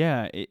see.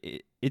 Yeah,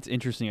 it's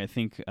interesting. I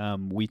think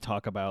we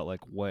talk about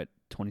like what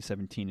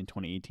 2017 and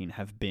 2018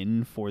 have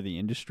been for the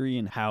industry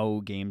and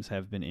how games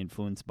have been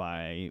influenced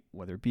by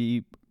whether it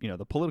be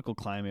the political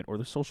climate or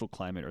the social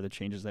climate or the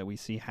changes that we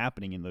see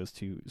happening in those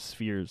two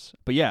spheres.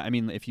 But yeah, I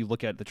mean, if you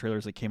look at the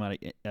trailers that came out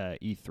at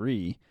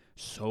E3.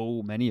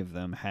 So many of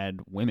them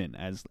had women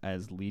as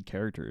lead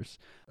characters,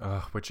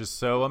 which is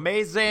so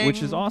amazing.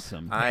 Which is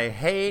awesome. I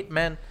hate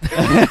men.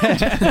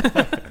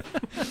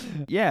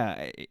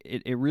 Yeah,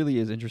 it really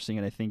is interesting,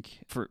 and I think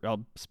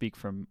I'll speak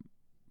from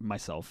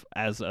myself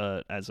as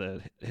a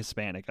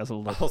Hispanic,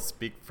 I'll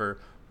speak for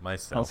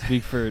myself. I'll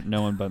speak for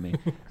no one but me.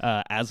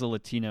 As a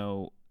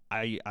Latino,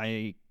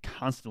 I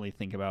constantly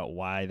think about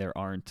why there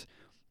aren't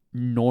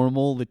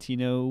normal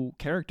Latino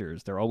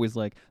characters. They're always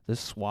like the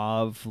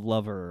suave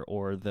lover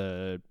or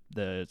the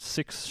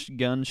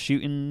 6-gun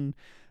shooting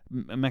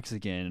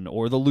Mexican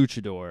or the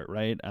luchador,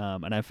 right?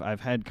 And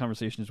I've had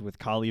conversations with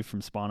Kali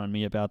from Spawn on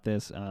Me about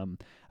this.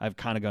 I've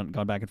kind of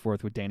gone back and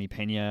forth with Danny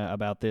Pena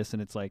about this,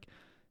 and it's like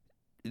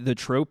the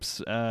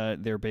tropes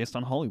they're based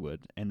on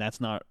Hollywood, and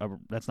that's not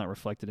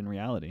reflected in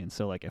reality. And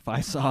so like if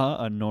I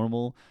saw a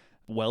normal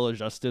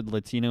well-adjusted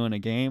Latino in a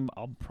game,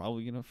 I'm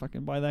probably gonna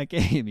fucking buy that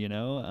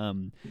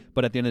game,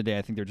 but at the end of the day,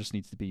 I think there just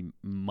needs to be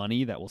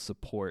money that will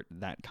support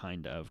that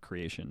kind of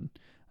creation.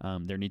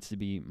 There needs to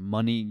be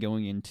money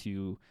going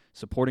into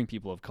supporting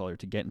people of color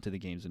to get into the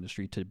games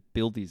industry, to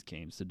build these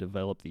games, to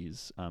develop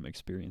these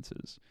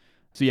experiences.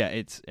 So yeah,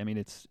 it's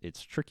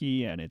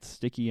tricky and it's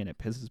sticky and it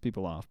pisses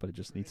people off, but it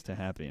just needs to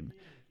happen.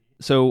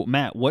 So,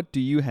 Matt, what do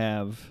you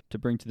have to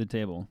bring to the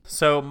table?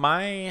 So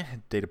my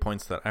data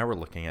points that I were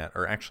looking at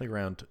are actually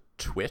around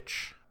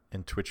Twitch.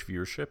 in Twitch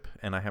viewership,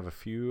 and I have a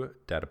few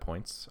data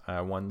points,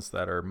 ones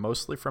that are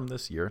mostly from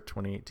this year,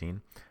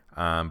 2018,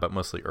 but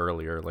mostly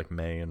earlier, like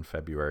May and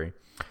February.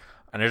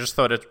 And I just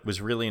thought it was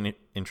really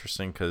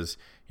interesting because,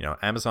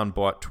 Amazon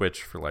bought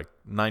Twitch for like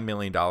 $9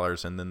 million,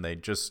 and then they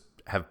just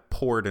have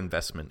poured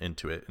investment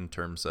into it in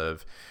terms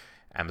of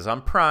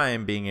Amazon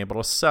Prime, being able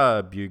to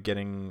sub,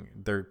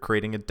 they're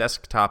creating a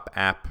desktop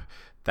app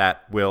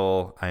that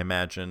will, I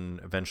imagine,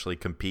 eventually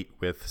compete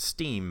with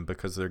Steam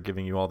because they're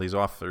giving you all these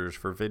offers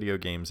for video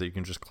games that you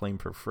can just claim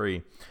for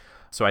free.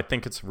 So I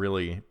think it's a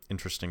really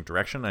interesting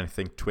direction. I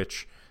think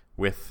Twitch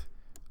with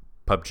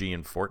PUBG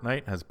and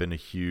Fortnite has been a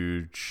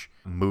huge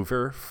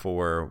mover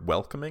for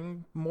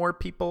welcoming more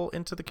people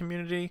into the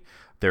community.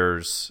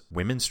 There's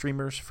women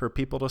streamers for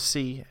people to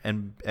see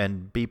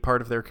and be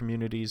part of their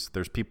communities.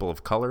 There's people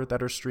of color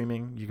that are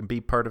streaming. You can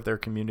be part of their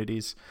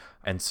communities.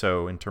 And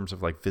so in terms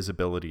of like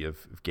visibility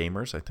of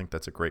gamers, I think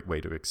that's a great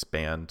way to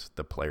expand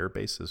the player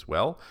base as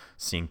well.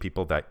 Seeing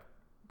people that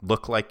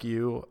look like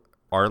you,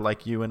 are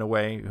like you in a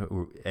way,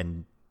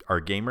 and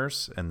are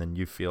gamers, and then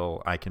you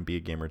feel I can be a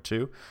gamer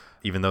too,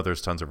 even though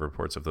there's tons of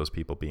reports of those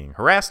people being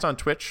harassed on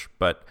Twitch,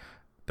 but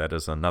that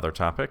is another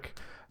topic.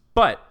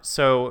 But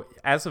so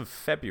as of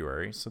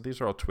February, so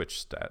these are all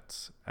Twitch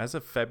stats. As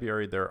of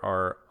February, there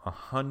are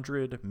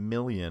 100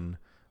 million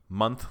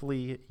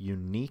monthly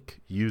unique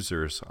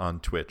users on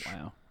Twitch.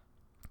 Wow.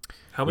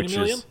 How many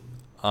million?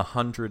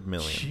 100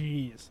 million.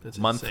 Jeez. That's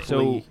monthly.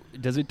 insane. So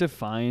does it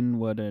define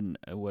what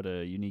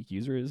a unique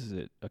user is? Is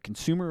it a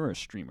consumer or a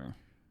streamer?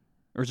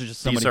 Or is it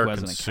just somebody These are who has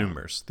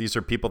consumers. These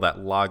are people that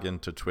log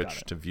into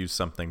Twitch to view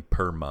something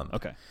per month. an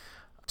account? Okay.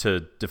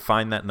 To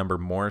define that number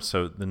more,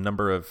 so the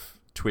number of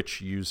Twitch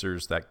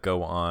users that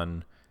go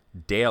on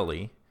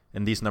daily,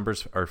 and these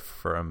numbers are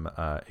from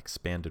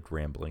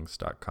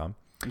expandedramblings.com.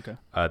 Okay.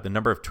 The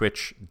number of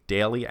Twitch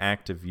daily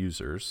active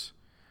users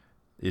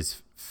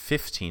is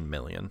 15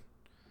 million.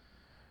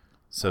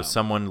 So Wow.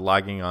 someone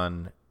logging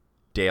on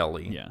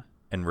daily Yeah.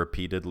 and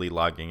repeatedly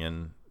logging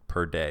in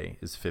per day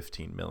is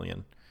 15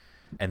 million.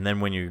 And then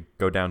when you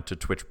go down to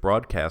Twitch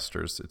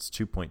broadcasters, it's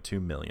 2.2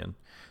 million.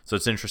 So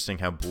it's interesting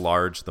how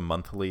large the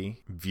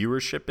monthly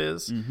viewership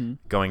is,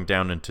 going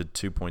down into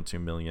 2.2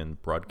 million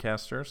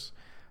broadcasters.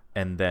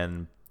 And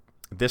then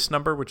this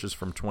number, which is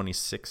from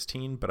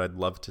 2016, but I'd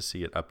love to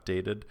see it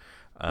updated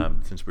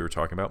since we were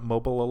talking about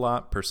mobile a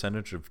lot.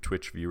 Percentage of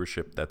Twitch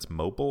viewership that's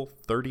mobile,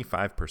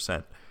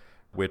 35%,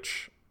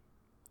 which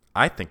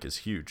I think is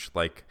huge.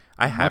 Like,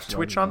 I have Much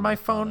Twitch larger on than my I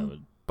thought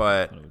phone,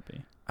 but it would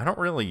be. I don't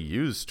really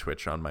use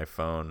Twitch on my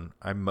phone.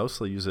 I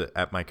mostly use it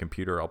at my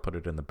computer. I'll put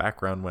it in the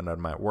background when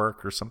I'm at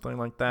work or something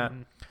like that.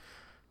 Mhm.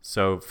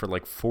 So for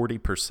like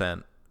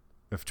 40%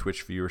 of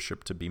Twitch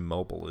viewership to be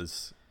mobile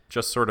is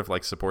just sort of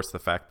like supports the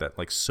fact that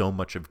like so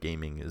much of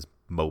gaming is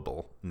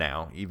mobile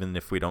now, even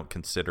if we don't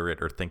consider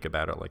it or think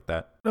about it like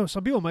that. No,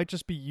 some people might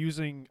just be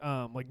using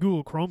like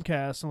Google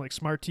Chromecast and like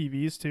smart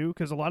TVs too,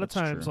 because a lot of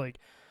That's times true. like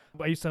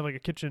I used to have like a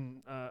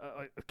kitchen.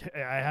 I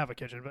have a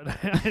kitchen, but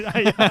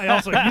I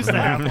also used to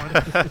have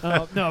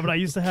one. No, but I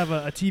used to have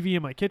a TV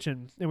in my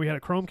kitchen, and we had a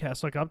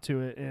Chromecast hook up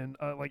to it. And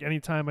like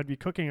anytime I'd be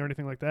cooking or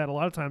anything like that, a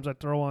lot of times I'd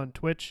throw on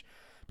Twitch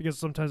because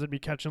sometimes I'd be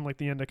catching like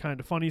the end of Kind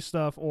of Funny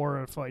stuff,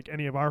 or if like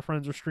any of our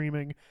friends are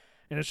streaming.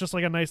 And it's just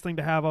like a nice thing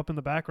to have up in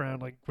the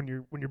background, like when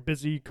you're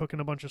busy cooking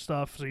a bunch of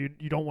stuff, so you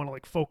don't want to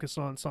like focus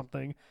on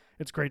something.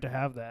 It's great to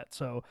have that.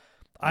 So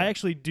I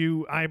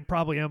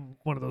probably am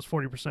one of those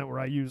 40% where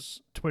I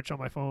use Twitch on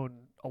my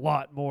phone a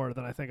lot more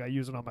than I think I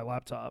use it on my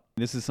laptop.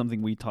 This is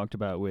something we talked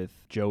about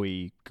with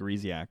Joey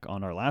Gariziak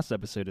on our last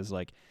episode, is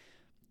like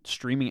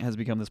streaming has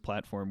become this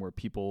platform where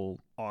people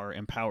are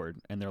empowered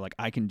and they're like,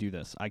 I can do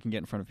this. I can get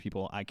in front of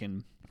people. I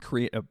can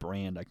create a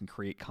brand. I can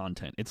create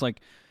content. It's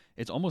like,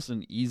 it's almost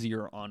an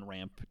easier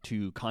on-ramp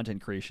to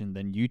content creation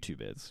than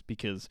YouTube is,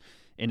 because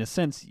in a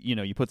sense,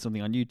 you put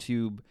something on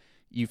YouTube,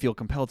 you feel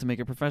compelled to make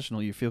it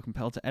professional, you feel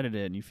compelled to edit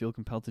it, and you feel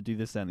compelled to do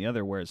this, that, and the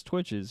other, whereas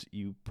Twitch is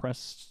you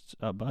press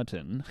a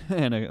button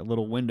and a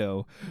little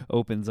window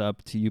opens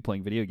up to you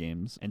playing video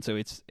games. And so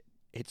it's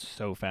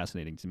so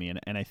fascinating to me.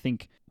 And I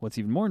think what's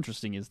even more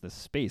interesting is the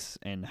space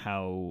and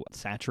how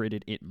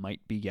saturated it might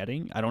be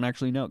getting. I don't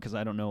actually know, because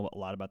I don't know a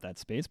lot about that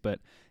space, but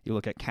you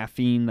look at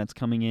Caffeine that's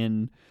coming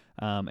in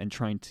and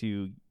trying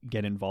to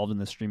get involved in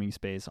the streaming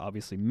space.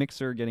 Obviously,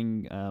 Mixer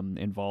getting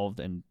involved,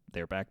 and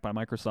they're backed by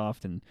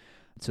Microsoft. And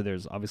so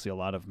there's obviously a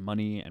lot of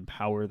money and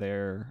power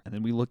there. And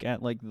then we look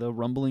at like the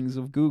rumblings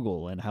of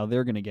Google and how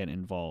they're going to get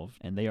involved.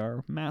 And they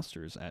are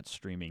masters at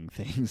streaming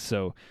things.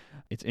 So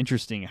it's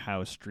interesting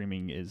how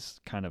streaming is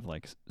kind of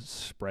like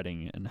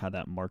spreading and how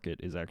that market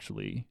is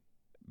actually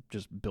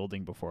just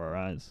building before our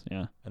eyes.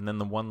 Yeah. And then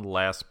the one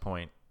last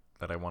point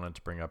that I wanted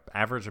to bring up,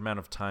 average amount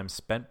of time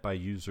spent by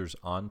users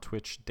on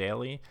Twitch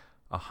daily,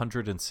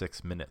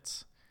 106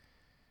 minutes.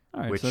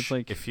 All right. Which so that's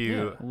like if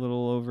you, a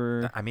little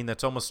over. I mean,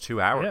 that's almost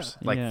 2 hours.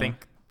 Yeah. Like, Yeah.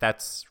 think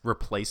that's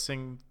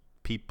replacing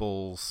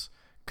people's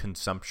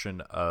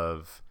consumption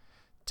of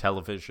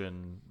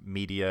television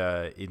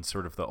media in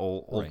sort of the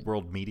old Right.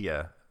 world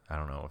media I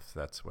don't know if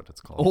that's what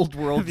it's called. Old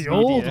world The media.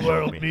 old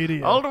world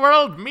media. Old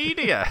world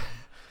media.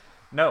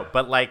 No,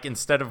 but like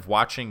instead of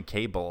watching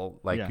cable,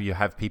 like Yeah. you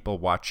have people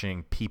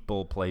watching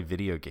people play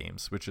video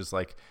games, which is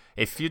like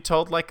if you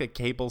told like a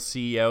cable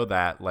CEO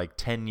that like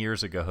 10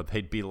 years ago,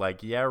 they'd be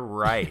like, yeah,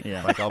 right.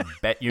 Yeah. Like I'll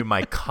bet you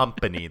my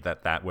company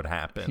that would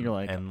happen. You're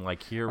like, and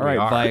like here All we right,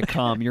 are.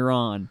 Viacom, you're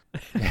on.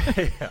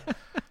 Yeah.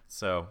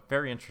 So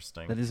very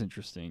interesting. That is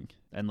interesting,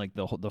 and like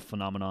the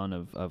phenomenon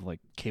of like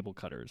cable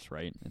cutters,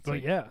 right? It's But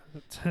like, yeah,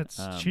 it's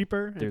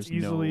cheaper. there's It's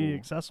easily no-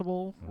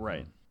 accessible.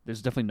 right.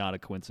 There's definitely not a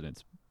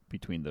coincidence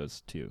between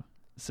those two.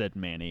 Said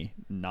Manny,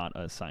 not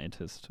a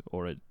scientist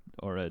or a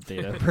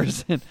data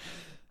person.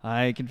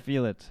 I can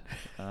feel it.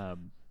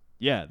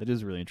 Yeah, that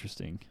is really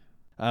interesting.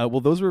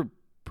 Well, those were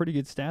pretty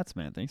good stats,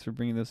 man. Thanks for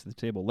bringing those to the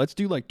table. Let's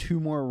do like 2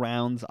 more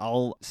rounds.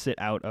 I'll sit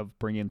out of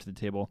bringing them to the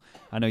table.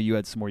 I know you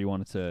had some more you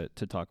wanted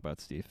to talk about,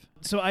 Steve.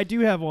 So I do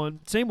have one,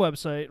 same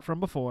website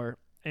from before,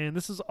 and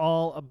this is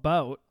all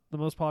about the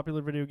most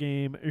popular video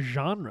game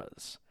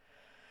genres.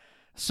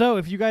 So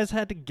if you guys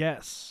had to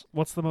guess,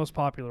 what's the most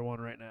popular one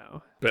right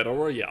now? Battle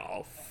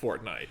Royale,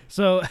 Fortnite.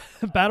 So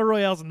Battle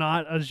Royale's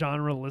not a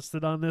genre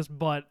listed on this,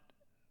 but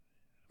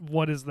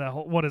what is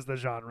the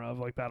genre of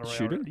like Battle Royale?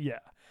 Shooter? Yeah.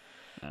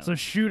 Oh. So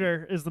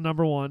shooter is the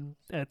number one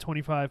at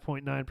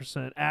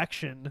 25.9%.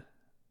 Action,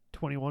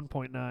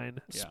 21.9. Yeah.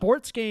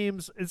 Sports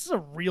games, this is a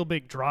real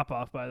big drop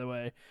off, by the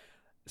way.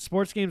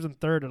 Sports games in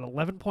third at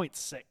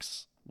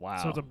 11.6.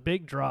 Wow. So it's a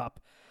big drop.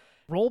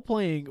 Role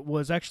playing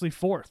was actually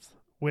fourth,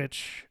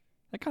 which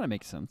that kind of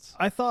makes sense.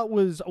 I thought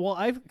was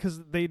because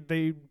they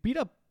beat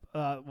up.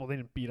 Well, they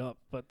didn't beat up,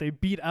 but they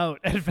beat out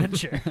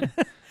Adventure.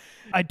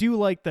 I do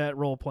like that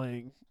role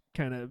playing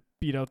kind of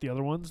beat out the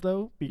other ones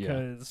though,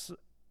 because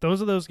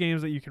those are those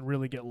games that you can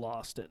really get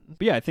lost in.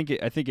 But yeah, I think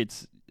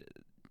it's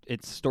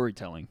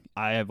storytelling.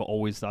 I have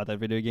always thought that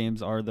video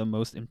games are the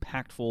most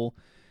impactful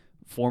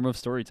form of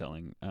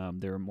storytelling.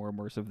 They're more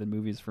immersive than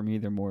movies for me.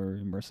 They're more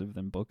immersive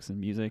than books and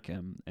music,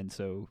 and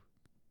so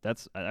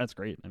that's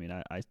great. I mean,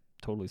 I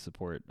totally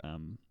support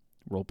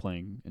role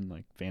playing and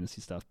like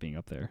fantasy stuff being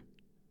up there.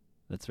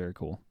 That's very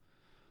cool.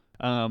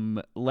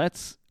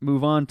 Let's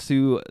move on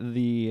to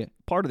the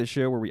part of the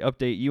show where we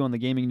update you on the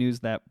gaming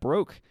news that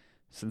broke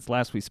since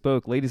last we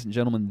spoke. Ladies and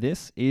gentlemen,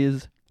 this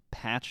is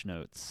Patch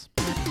Notes.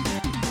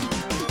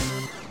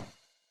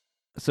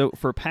 So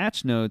for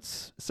Patch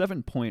Notes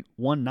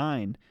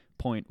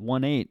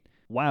 7.19.18,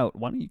 wow,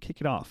 why don't you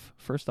kick it off?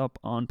 First up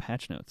on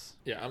Patch Notes.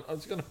 Yeah, I'm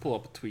just going to pull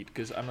up a tweet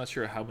because I'm not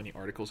sure how many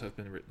articles have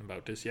been written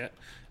about this yet.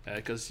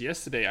 Because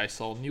yesterday I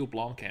saw Neil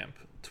Blomkamp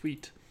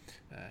tweet.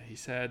 He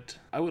said,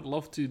 I would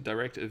love to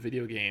direct a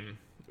video game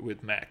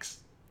with Max.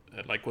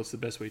 Like, what's the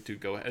best way to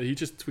go? He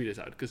just tweeted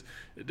out because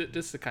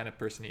this is the kind of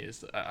person he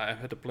is. I've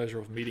had the pleasure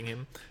of meeting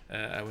him.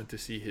 I went to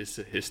see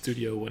his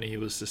studio when he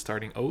was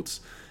starting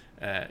Oats.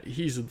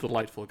 He's a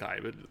delightful guy,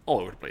 but all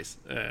over the place.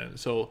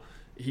 So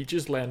he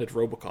just landed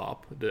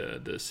RoboCop,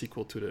 the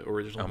sequel to the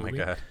original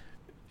movie. Oh my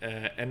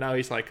god! And now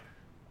he's like,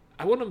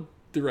 I want to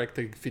direct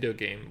a video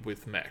game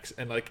with Max,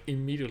 and like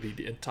immediately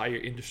the entire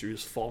industry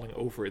is falling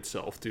over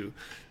itself to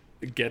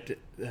get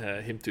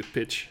him to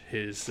pitch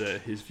his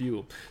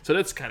view. So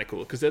that's kind of cool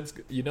because that's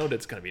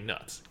gonna be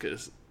nuts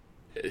because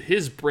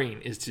his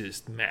brain is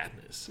just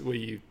madness. Where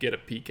you get a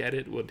peek at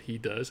it, what he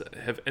does.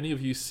 Have any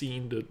of you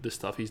seen the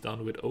stuff he's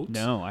done with Oats?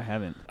 No, I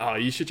haven't. Oh,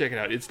 you should check it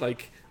out. It's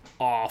like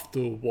off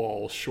the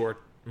wall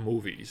short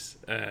movies,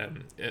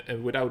 and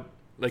without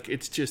like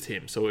it's just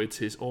him. So it's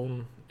his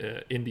own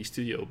indie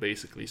studio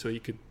basically. So he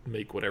could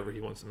make whatever he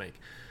wants to make.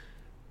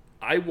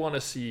 I want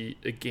to see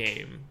a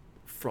game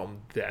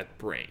from that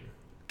brain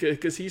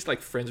because he's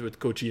like friends with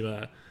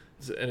Kojima,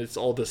 and it's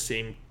all the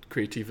same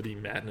creativity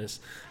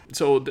madness.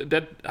 So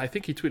that I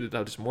think he tweeted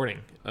out this morning.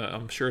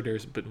 I'm sure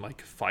there's been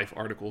like 5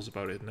 articles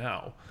about it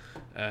now,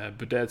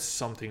 but that's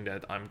something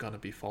that I'm gonna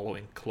be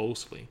following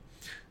closely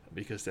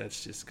because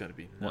that's just gonna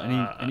be nuts.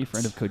 Well, any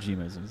friend of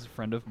Kojima's is a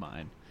friend of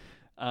mine.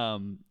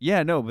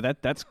 Yeah, no, but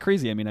that's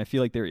crazy. I mean, I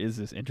feel like there is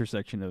this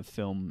intersection of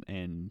film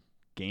and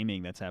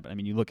gaming that's happened. I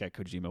mean, you look at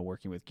Kojima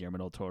working with Guillermo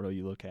del Toro,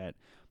 you look at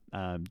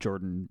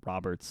Jordan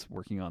Roberts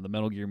working on the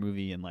Metal Gear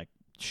movie and like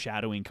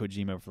shadowing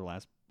Kojima for the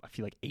last, I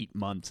feel like 8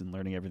 months and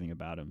learning everything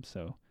about him.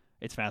 So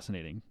it's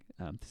fascinating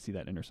to see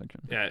that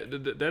intersection. Yeah,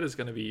 that is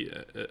going to be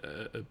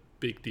a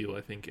big deal,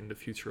 I think, in the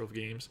future of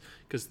games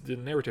because the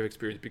narrative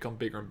experience become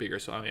bigger and bigger.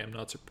 So I am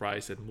not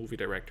surprised that movie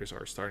directors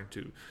are starting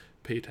to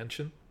pay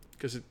attention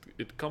because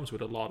it comes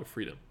with a lot of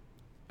freedom,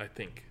 I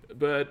think.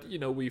 But,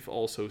 we've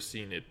also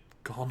seen it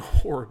gone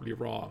horribly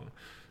wrong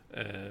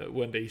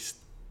when they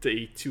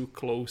stay too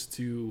close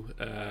to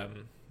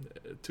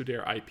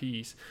their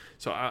IPs.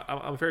 So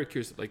I'm very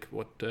curious, like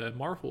what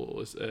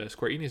Marvel is,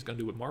 Square Enix is going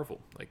to do with Marvel.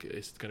 Like,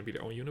 is it going to be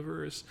their own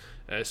universe?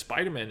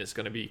 Spider-Man is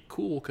going to be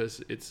cool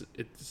because it's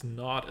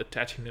not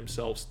attaching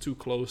themselves too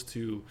close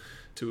to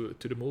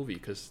the movie.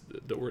 Because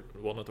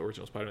not the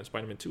original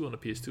Spider-Man 2 on the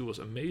PS2 was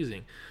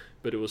amazing,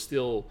 but it was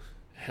still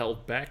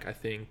held back, I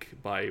think,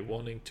 by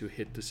wanting to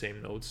hit the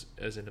same notes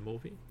as in the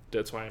movie.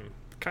 That's why I'm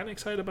kind of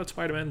excited about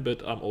Spider-Man,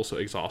 but I'm also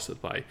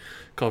exhausted by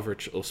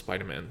coverage of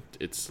Spider-Man.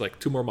 It's like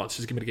 2 more months.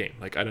 Just give me the game.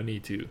 Like, I don't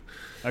need to.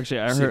 Actually,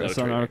 I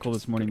saw an article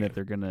this morning that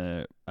they're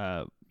gonna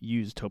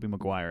use Tobey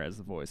Maguire as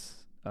the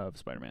voice of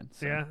Spider-Man.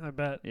 So, Yeah, I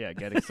bet. yeah,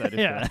 get excited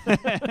for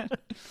that.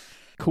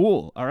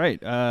 Cool. All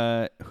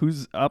right.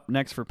 Who's up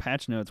next for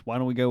patch notes? Why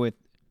don't we go with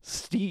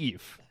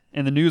Steve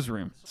in the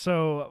newsroom?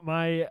 So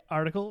my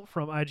article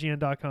from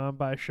IGN.com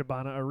by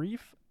Shabana Arif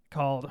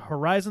called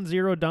Horizon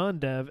Zero Dawn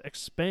dev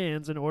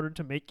expands in order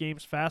to make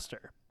games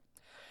faster.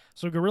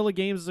 So Guerrilla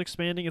Games is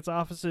expanding its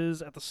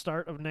offices at the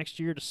start of next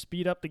year to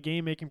speed up the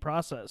game-making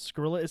process.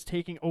 Guerrilla is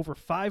taking over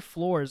 5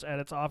 floors at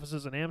its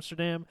offices in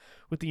Amsterdam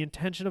with the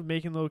intention of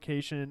making the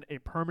location a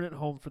permanent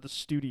home for the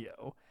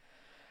studio.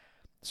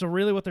 So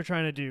really what they're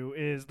trying to do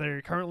is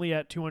they're currently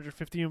at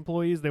 250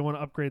 employees. They want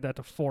to upgrade that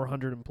to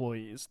 400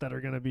 employees that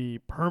are going to be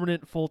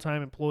permanent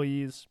full-time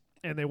employees.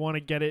 And they want to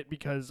get it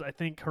because I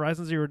think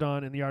Horizon Zero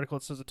Dawn, in the article,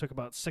 it says it took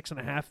about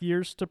 6.5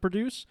 years to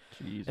produce.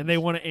 Jesus. And they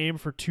want to aim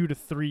for 2 to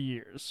 3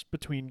 years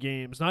between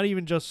games. Not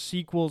even just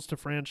sequels to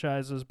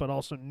franchises, but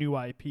also new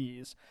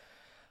IPs.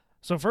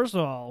 So first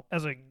of all,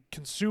 as a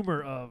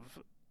consumer of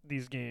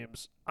these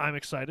games, I'm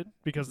excited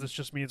because this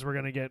just means we're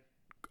going to get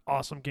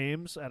awesome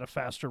games at a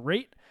faster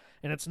rate.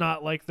 And it's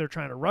not like they're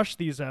trying to rush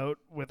these out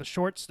with a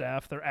short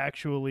staff. They're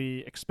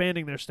actually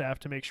expanding their staff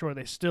to make sure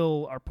they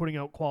still are putting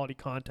out quality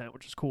content,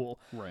 which is cool.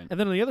 Right. And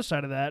then on the other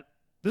side of that,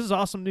 this is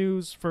awesome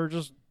news for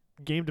just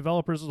game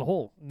developers as a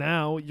whole.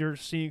 Now you're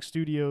seeing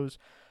studios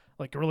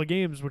like Guerrilla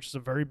Games, which is a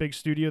very big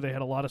studio. They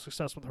had a lot of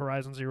success with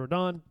Horizon Zero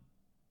Dawn.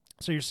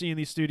 So you're seeing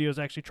these studios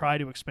actually try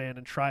to expand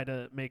and try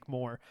to make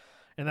more.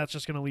 And that's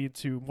just going to lead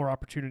to more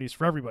opportunities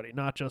for everybody,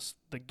 not just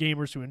the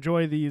gamers who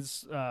enjoy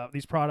these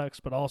products,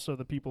 but also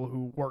the people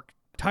who work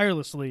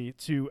tirelessly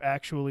to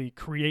actually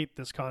create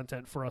this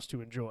content for us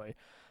to enjoy.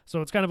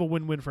 So it's kind of a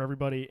win-win for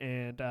everybody.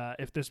 And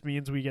if this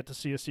means we get to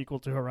see a sequel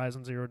to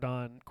Horizon Zero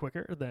Dawn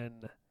quicker,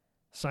 then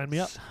sign me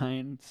up.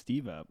 Sign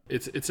Steve up.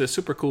 It's a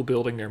super cool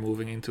building they're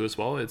moving into as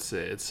well. It's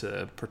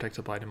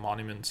protected by the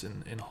monuments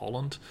in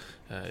Holland.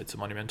 It's a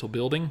monumental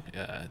building.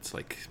 It's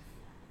like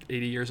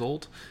 80 years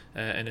old,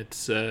 and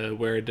it's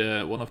where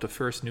one of the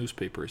first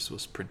newspapers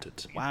was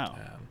printed. Wow.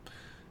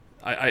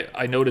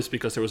 I noticed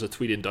because there was a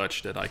tweet in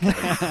Dutch that I can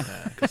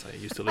because I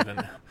used to live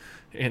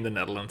in the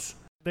Netherlands.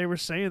 They were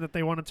saying that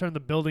they want to turn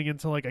the building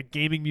into like a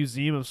gaming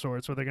museum of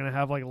sorts, where they're going to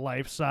have like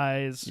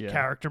life-size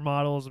character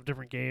models of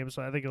different games.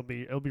 So I think it'll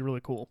be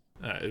really cool.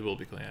 It will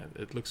be cool. Yeah,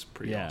 it looks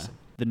pretty awesome.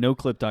 The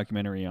no-clip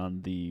documentary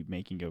on the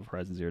making of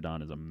Horizon Zero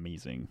Dawn is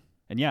amazing.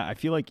 And yeah, I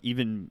feel like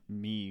even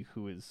me,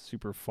 who is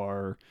super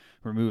far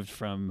removed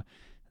from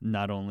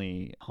not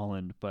only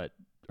Holland, but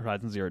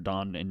Horizon Zero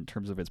Dawn in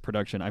terms of its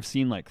production, I've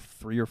seen like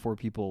 3 or 4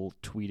 people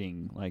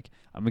tweeting like,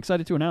 I'm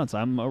excited to announce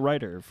I'm a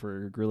writer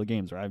for Guerrilla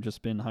Games, or I've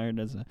just been hired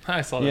as a...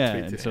 I saw that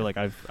tweet too. And so like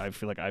I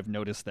feel like I've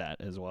noticed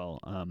that as well.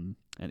 And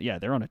yeah,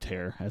 they're on a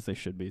tear, as they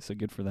should be, so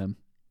good for them.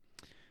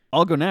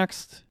 I'll go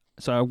next.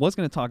 So I was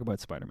going to talk about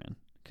Spider-Man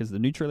because the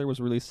new trailer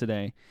was released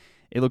today.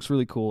 It looks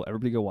really cool.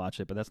 Everybody go watch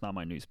it, but that's not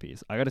my news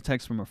piece. I got a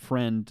text from a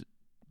friend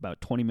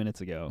about 20 minutes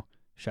ago.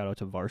 Shout out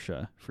to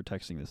Varsha for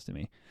texting this to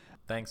me.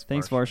 Thanks,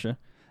 Varsha.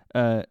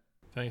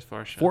 Thanks,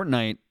 Varsha.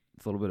 Fortnite.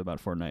 It's a little bit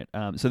about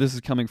Fortnite. So this is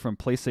coming from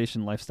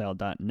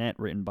PlayStationLifestyle.net,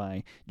 written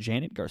by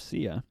Janet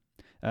Garcia.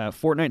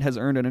 Fortnite has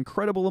earned an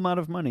incredible amount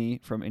of money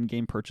from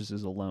in-game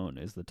purchases alone,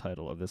 is the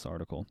title of this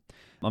article.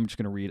 I'm just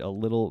going to read a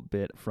little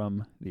bit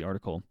from the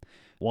article.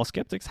 While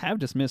skeptics have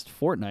dismissed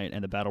Fortnite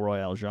and the Battle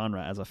Royale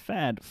genre as a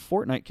fad,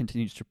 Fortnite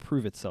continues to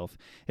prove itself.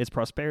 Its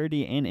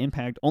prosperity and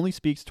impact only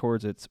speaks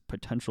towards its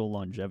potential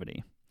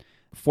longevity.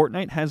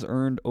 Fortnite has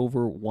earned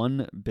over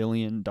 $1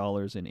 billion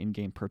in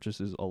in-game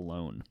purchases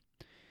alone.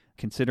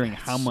 Considering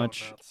how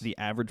much the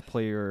average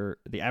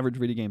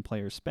video game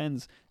player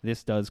spends,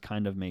 this does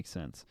kind of make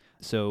sense.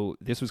 So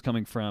this was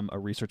coming from a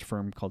research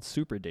firm called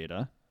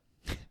SuperData.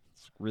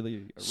 It's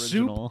really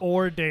original. Soup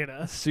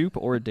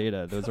or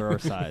Data. Those are our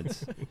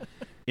sides.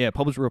 Yeah,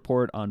 published a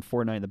report on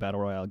Fortnite and the Battle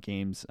Royale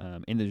games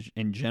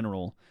in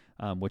general,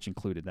 which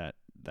included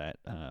that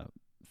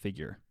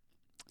figure.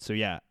 So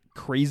yeah,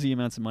 crazy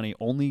amounts of money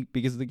only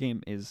because the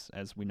game is,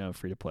 as we know,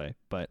 free to play.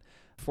 But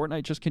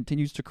Fortnite just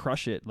continues to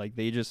crush it. Like,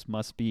 they just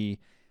must be,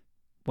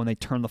 when they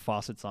turn the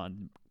faucets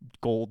on,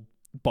 gold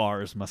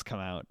bars must come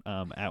out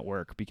at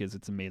work, because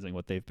it's amazing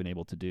what they've been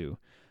able to do.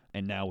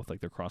 And now with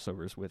like their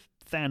crossovers with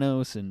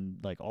Thanos and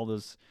like all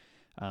those,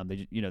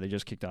 they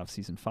just kicked off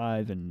season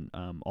 5 and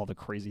all the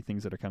crazy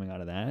things that are coming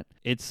out of that.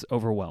 It's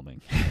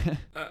overwhelming.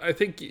 I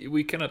think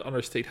we cannot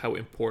understate how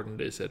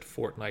important it is that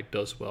Fortnite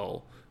does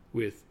well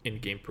with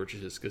in-game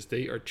purchases, because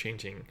they are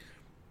changing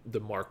the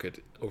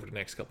market over the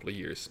next couple of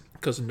years,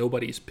 because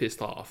nobody's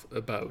pissed off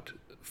about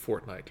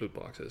Fortnite loot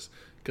boxes,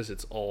 because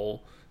it's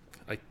all,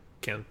 I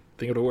can't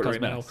think of the word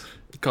right now,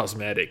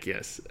 cosmetic,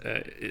 yes,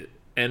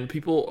 and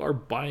people are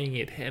buying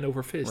it hand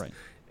over fist. Right.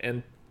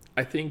 And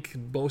I think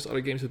most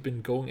other games have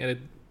been going at it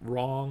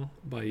wrong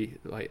by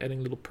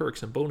adding little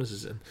perks and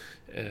bonuses and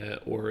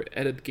or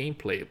added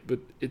gameplay, but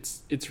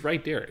it's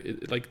right there.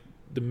 Like,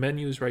 the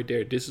menu is right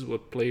there. This is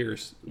what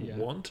players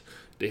want.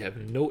 They have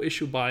no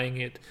issue buying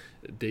it.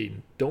 They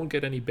don't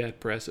get any bad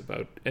press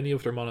about any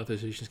of their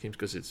monetization schemes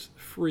because it's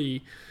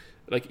free.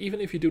 Like,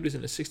 even if you do this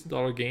in a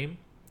 $60 game,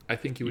 I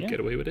think you would get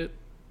away with it.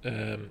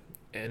 And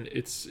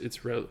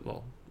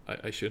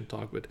I shouldn't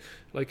talk, but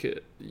like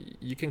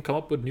you can come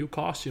up with new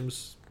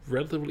costumes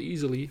relatively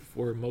easily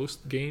for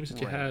most games that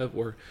you have,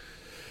 or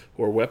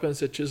weapons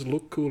that just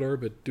look cooler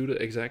but do the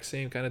exact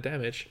same kind of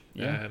damage.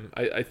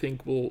 I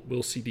think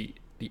we'll see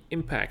the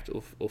impact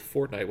of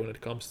Fortnite when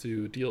it comes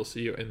to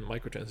DLC and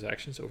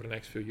microtransactions over the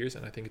next few years,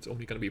 and I think it's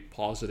only going to be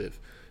positive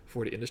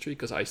for the industry,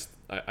 because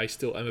I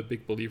still am a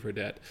big believer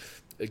that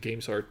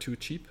games are too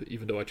cheap.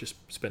 Even though I just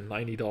spent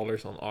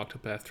 $90 on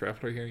Octopath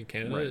Traveler here in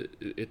Canada,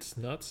 it's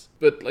nuts.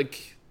 But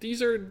like,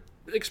 these are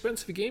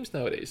expensive games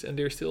nowadays, and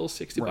they're still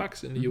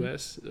 $60 in the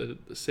US,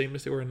 the same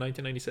as they were in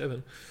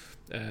 1997.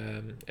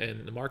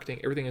 And the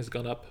marketing, everything has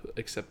gone up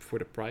except for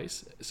the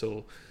price.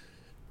 So,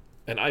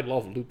 and I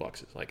love loot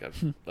boxes. Like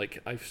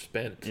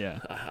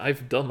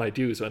I've done my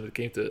dues when it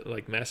came to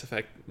like Mass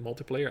Effect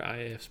multiplayer.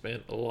 I have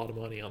spent a lot of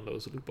money on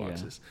those loot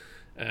boxes.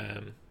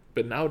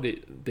 But now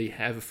they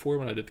have a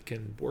formula that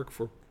can work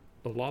for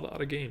a lot of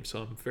other games. So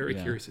I'm very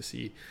curious to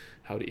see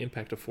how the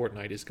impact of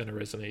Fortnite is going to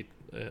resonate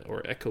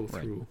or echo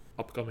through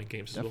upcoming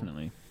games as well.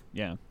 Definitely.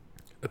 Yeah.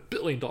 $1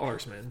 billion,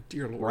 man.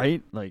 Dear Lord.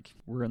 Right? Like,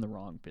 we're in the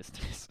wrong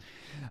business.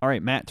 All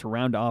right, Matt, to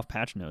round off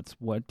patch notes,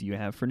 what do you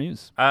have for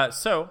news?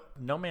 So,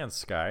 No Man's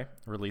Sky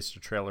released a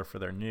trailer for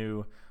their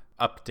new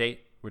update,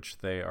 which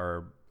they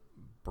are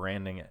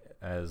branding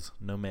as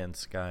No Man's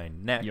Sky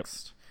Next. Yep.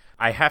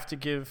 I have to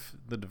give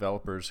the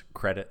developers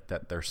credit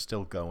that they're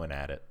still going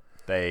at it.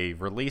 They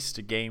released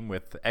a game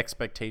with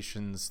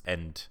expectations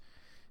and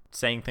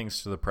saying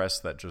things to the press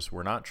that just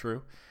were not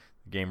true.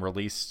 The game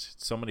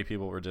released, so many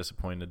people were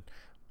disappointed.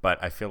 But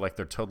I feel like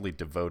they're totally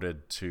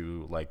devoted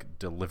to like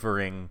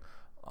delivering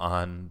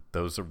on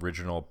those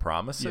original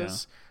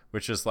promises,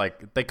 which is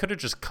like they could have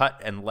just cut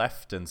and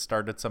left and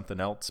started something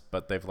else,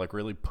 but they've like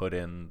really put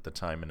in the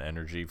time and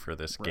energy for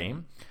this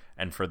game,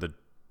 and for the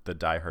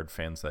diehard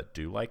fans that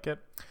do like it.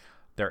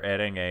 They're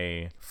adding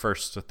a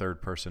first to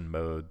third person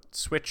mode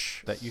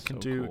switch that you can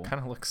do. Cool. It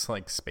kind of looks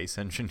like Space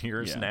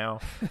Engineers now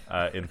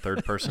in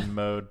third person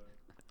mode.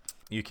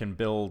 You can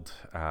build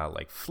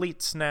like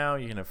fleets now.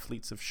 You can have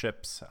fleets of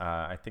ships.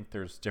 I think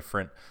there's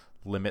different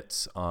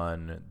limits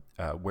on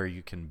where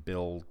you can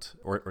build,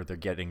 or they're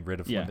getting rid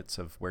of limits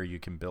of where you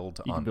can build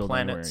on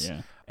planets.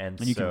 Anywhere, and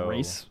you can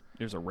race.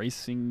 There's a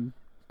racing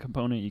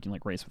component. You can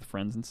like race with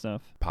friends and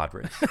stuff. Pod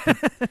race.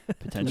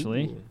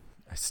 Potentially. Ooh.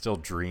 I still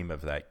dream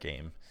of that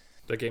game.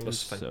 That game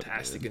was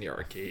fantastic in the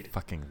arcade.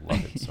 Fucking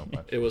love it so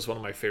much. It was one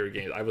of my favorite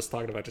games. I was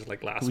talking about it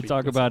like last week. We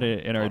talk about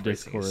it in our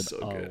Discord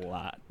a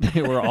lot.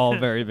 We're all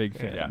very big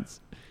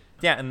fans.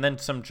 Yeah, and then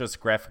some just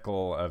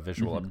graphical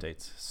visual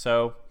updates.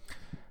 So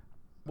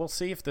we'll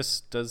see if this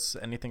does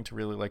anything to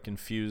really like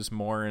infuse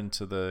more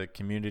into the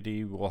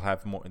community. We'll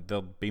have more.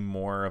 There'll be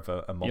more of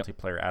a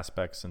multiplayer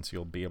aspect, since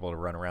you'll be able to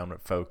run around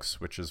with folks,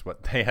 which is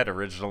what they had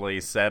originally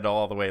said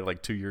all the way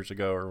like 2 years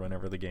ago or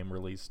whenever the game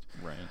released.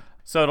 Right.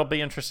 So it'll be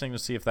interesting to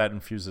see if that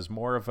infuses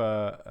more of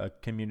a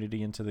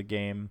community into the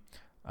game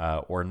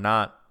or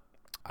not.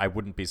 I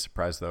wouldn't be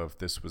surprised, though, if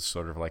this was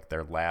sort of like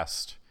their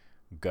last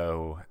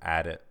go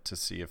at it, to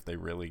see if they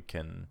really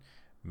can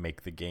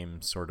make the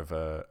game sort of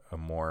a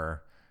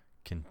more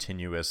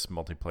continuous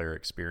multiplayer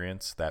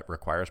experience that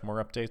requires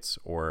more updates,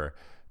 or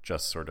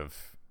just sort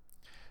of,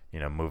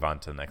 move on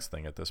to the next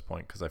thing at this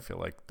point, because I feel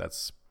like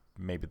that's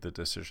maybe the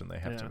decision they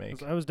have to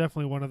make. I was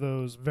definitely one of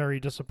those very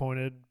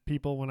disappointed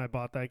people when I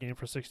bought that game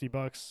for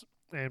 $60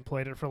 and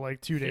played it for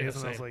like 2 days,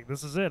 and I was like,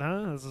 this is it,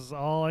 huh? This is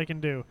all I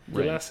can do.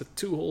 It lasted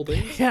 2 whole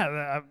days?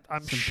 Yeah,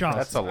 I'm shocked.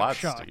 That's a lot,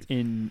 Steve.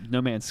 In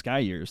No Man's Sky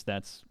years,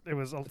 it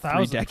was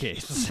 3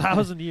 decades.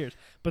 1,000 years.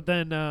 But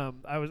then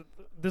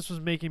this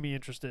was making me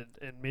interested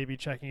in maybe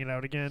checking it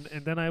out again,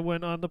 and then I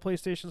went on the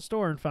PlayStation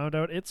Store and found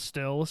out it's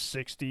still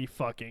 $60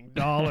 fucking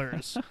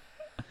dollars.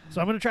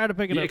 So I'm gonna try to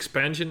pick it up. The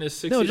expansion is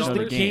 $60. No, just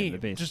the game,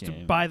 just to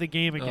buy the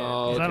game again.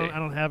 Oh, okay. I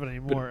don't have it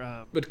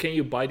anymore. But can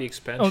you buy the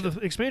expansion? Oh, the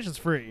expansion's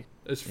free.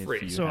 It's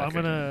free. So I'm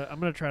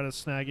gonna try to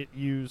snag it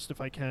used if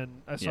I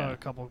can. I saw a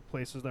couple of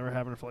places that were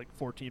having it for like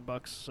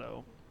 $14,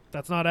 so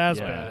that's not as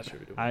bad.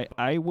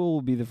 I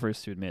will be the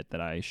first to admit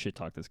that I shit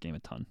talked this game a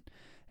ton,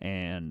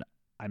 and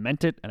I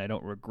meant it, and I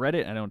don't regret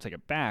it, and I don't take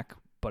it back.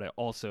 But I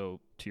also,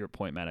 to your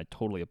point, Matt, I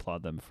totally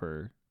applaud them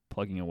for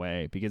plugging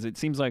away, because it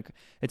seems like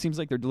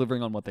they're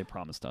delivering on what they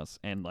promised us,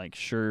 and like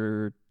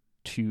sure,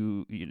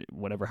 too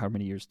how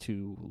many years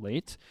too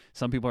late.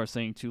 Some people are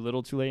saying too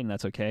little too late, and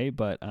that's okay,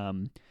 but I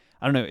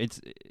don't know,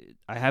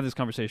 I have this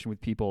conversation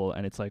with people,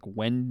 and it's like,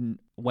 when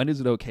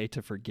is it okay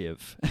to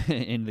forgive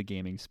in the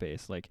gaming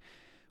space? Like,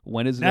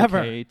 when is it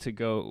okay to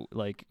go,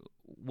 like,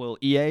 will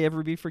EA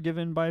ever be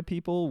forgiven by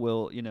people?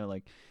 Will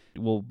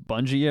will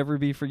Bungie ever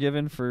be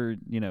forgiven for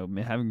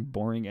having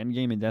boring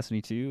endgame in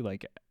Destiny 2?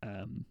 Like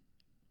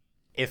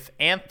if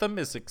Anthem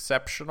is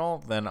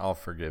exceptional, then I'll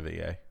forgive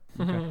EA.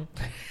 Okay.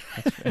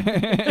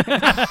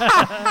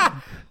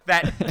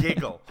 That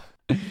giggle.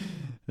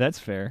 That's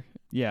fair.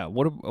 Yeah.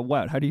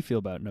 What? How do you feel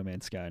about No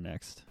Man's Sky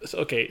next?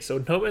 So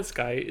No Man's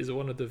Sky is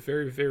one of the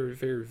very, very,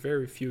 very,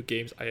 very few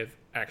games I have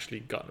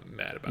actually gotten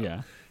mad about.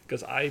 Yeah.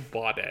 Because I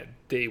bought it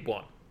day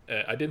one.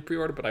 I didn't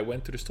pre-order, but I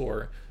went to the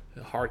store,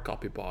 hard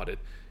copy bought it,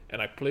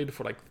 and I played it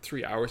for like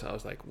 3 hours. I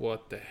was like,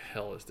 what the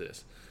hell is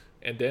this?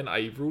 And then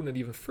I ruined it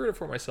even further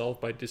for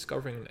myself by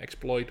discovering an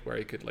exploit where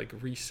I could like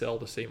resell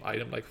the same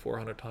item like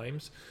 400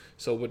 times.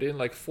 So within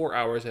like 4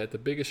 hours, I had the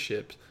biggest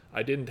ship.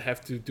 I didn't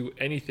have to do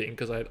anything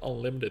because I had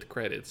unlimited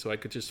credits. So I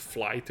could just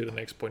fly to the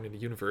next point in the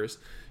universe.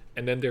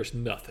 And then there's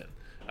nothing.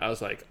 I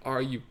was like,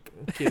 are you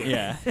kidding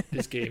Yeah. me?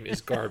 This game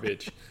is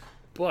garbage.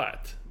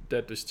 But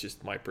that was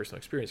just my personal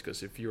experience,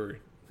 because if you're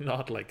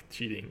not like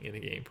cheating in a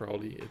game,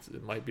 probably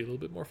it might be a little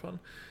bit more fun.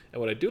 And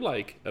what I do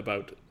like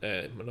about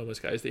No Man's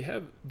Sky is they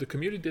have the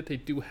community that they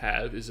do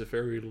have is a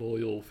very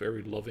loyal,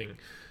 very loving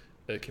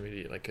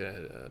community. Like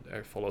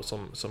I follow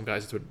some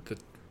guys that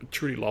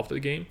truly love the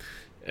game,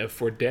 and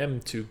for them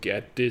to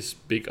get this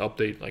big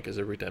update like as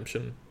a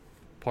redemption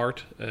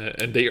part,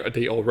 and they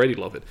already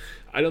love it.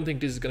 I don't think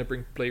this is going to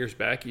bring players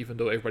back, even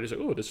though everybody's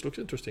like, oh, this looks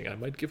interesting, I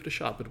might give it a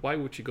shot. But why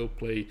would you go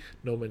play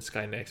No Man's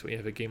Sky next when you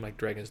have a game like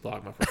Dragon's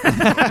Dogma for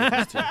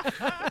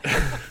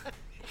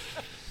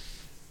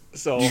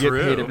So You get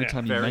True. paid every Yeah,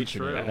 time you very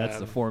mention true. it. That's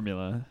the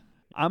formula.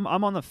 I'm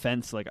on the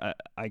fence. Like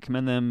I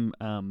commend them.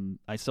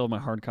 I still have my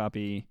hard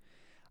copy.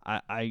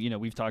 I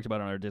we've talked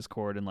about it on our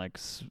Discord, and like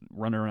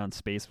running around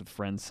space with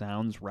friends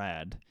sounds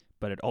rad,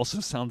 but it also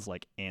sounds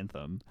like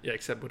Anthem. yeah,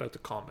 except without the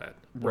combat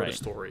or Right. the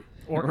story.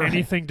 Or Right.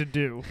 anything to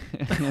do.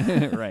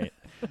 Right.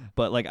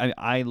 But like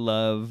I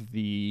love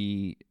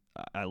things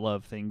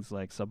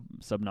like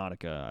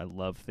Subnautica. I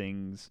love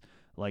things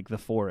like The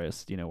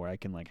Forest, where I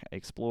can like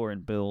explore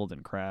and build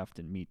and craft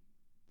and meet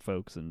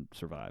folks and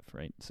survive,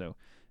 right? So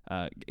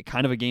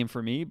kind of a game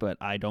for me, but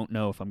I don't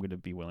know if I'm going to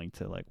be willing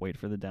to like wait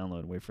for the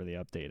download, wait for the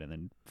update, and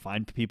then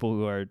find people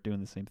who are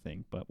doing the same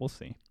thing, but we'll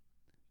see.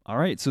 All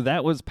right, so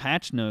that was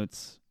Patch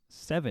Notes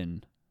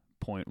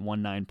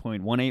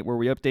 7.19.18, where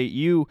we update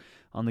you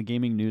on the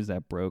gaming news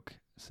that broke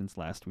since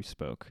last we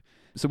spoke.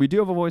 So we do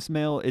have a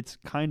voicemail. It's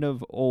kind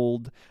of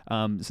old.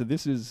 So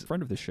this is a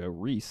friend of the show,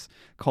 Reese,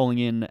 calling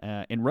in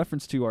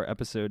reference to our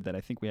episode that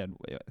I think it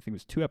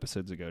was 2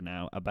 episodes ago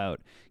now,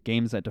 about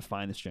games that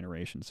define this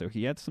generation. So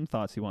he had some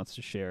thoughts he wants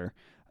to share.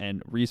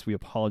 And Reese, we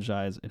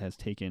apologize. It has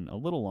taken a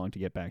little long to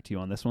get back to you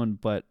on this one,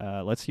 but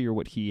let's hear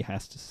what he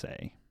has to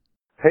say.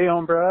 Hey,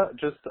 Umbra,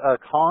 just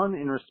calling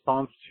in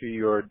response to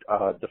your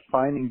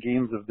defining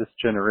games of this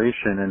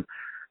generation, and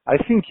I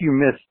think you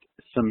missed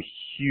some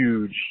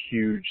huge,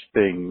 huge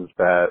things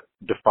that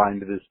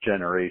defined this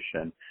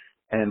generation.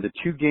 And the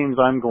 2 games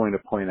I'm going to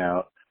point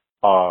out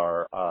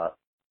are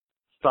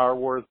Star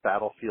Wars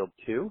Battlefield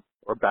 2,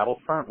 or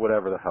Battlefront,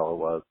 whatever the hell it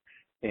was,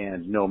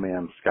 and No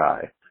Man's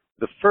Sky.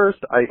 The first,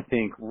 I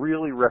think,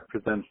 really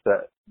represents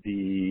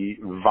the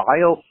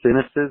vile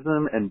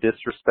cynicism and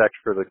disrespect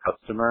for the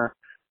customer,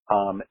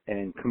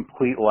 and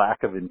complete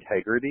lack of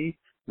integrity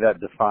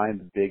that defined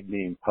the big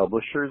name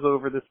publishers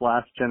over this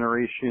last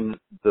generation,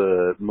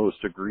 the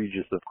most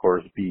egregious, of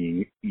course,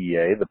 being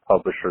EA, the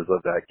publishers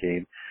of that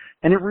game.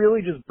 And it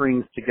really just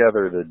brings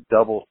together the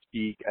double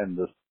speak and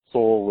the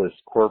soulless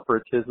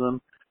corporatism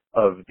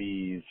of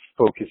these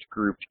focus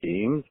grouped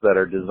games that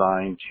are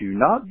designed to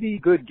not be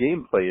good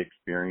gameplay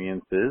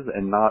experiences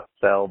and not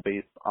sell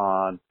based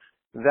on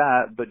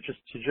that, but just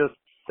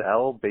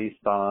sell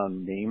based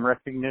on name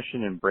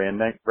recognition and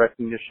brand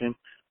recognition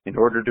in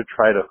order to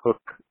try to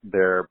hook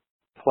their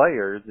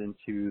players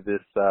into this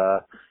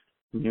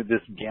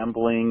this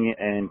gambling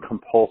and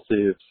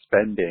compulsive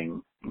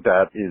spending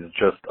that is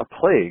just a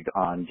plague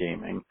on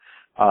gaming.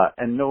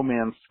 And No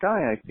Man's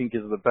Sky, I think,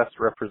 is the best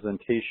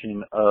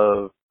representation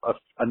of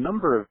a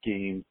number of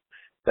games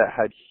that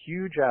had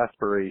huge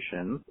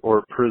aspirations,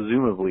 or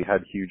presumably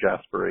had huge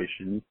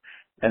aspirations,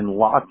 and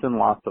lots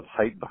of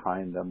hype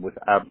behind them with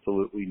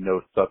absolutely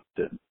no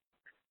substance.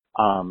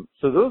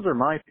 So those are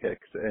my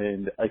picks,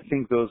 and I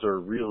think those are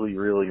really,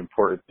 really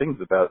important things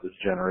about this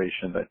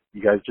generation that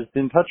you guys just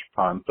didn't touch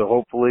upon. So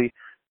hopefully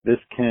this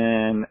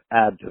can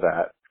add to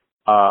that.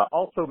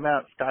 Also,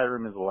 Matt,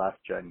 Skyrim is a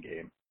last-gen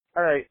game.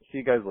 All right, see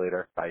you guys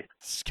later. Bye.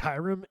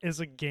 Skyrim is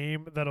a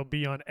game that'll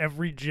be on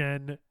every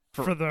gen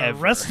for the Forever.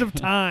 rest of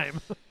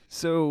time.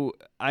 So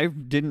I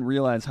didn't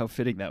realize how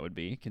fitting that would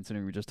be,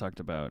 considering we just talked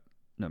about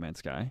No Man's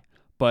Sky.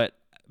 But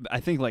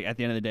I think, like, at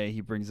the end of the day, he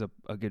brings up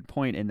a good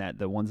point in that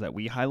the ones that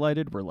we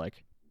highlighted were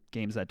like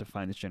games that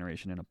define this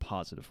generation in a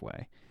positive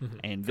way. Mm-hmm.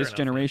 And Fair this enough,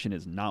 generation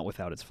is not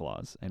without its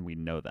flaws, and we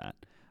know that.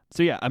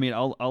 So yeah, I mean,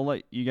 I'll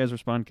let you guys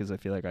respond because I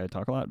feel like I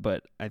talk a lot,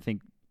 but I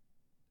think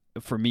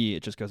for me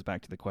it just goes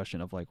back to the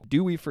question of like,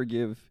 do we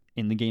forgive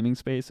in the gaming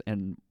space,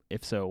 and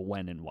if so,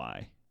 when and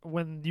why?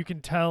 When you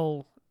can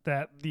tell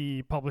that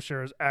the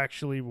publisher has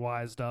actually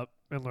wised up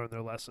and learned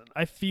their lesson.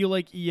 I feel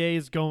like EA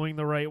is going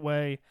the right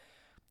way.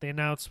 They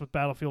announced with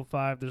Battlefield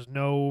 5 there's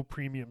no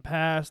premium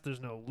pass,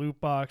 there's no loot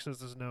boxes,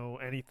 there's no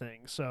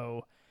anything.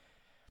 So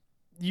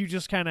you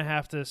just kind of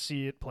have to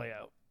see it play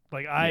out.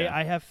 Like Yeah.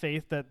 I have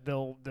faith that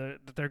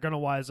they're gonna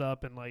wise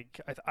up, and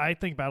like I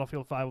think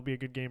Battlefield 5 will be a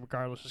good game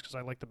regardless, just because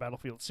I like the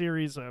Battlefield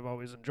series. I've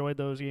always enjoyed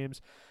those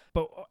games.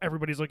 But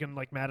everybody's looking,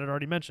 like Matt had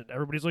already mentioned,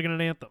 everybody's looking at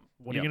Anthem.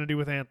 What are you Yep. gonna do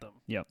with Anthem?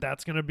 Yep.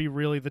 That's gonna be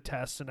really the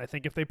test, and I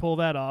think if they pull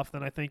that off,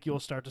 then I think you'll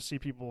start to see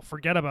people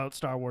forget about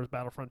Star Wars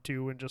Battlefront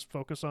 2 and just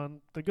focus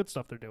on the good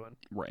stuff they're doing.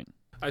 Right.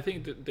 I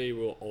think that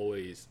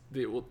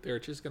they're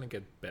just gonna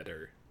get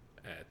better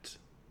at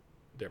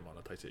their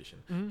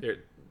monetization.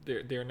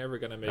 They're never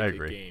gonna I make a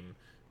agree. game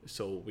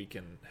so we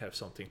can have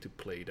something to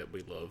play that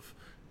we love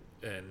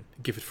and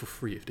give it for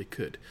free if they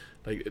could.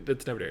 Like,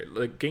 that's never there.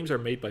 Like, games are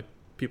made by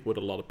people with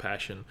a lot of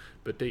passion,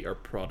 but they are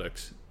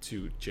products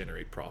to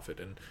generate profit,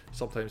 and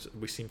sometimes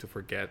we seem to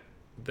forget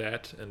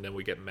that, and then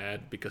we get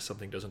mad because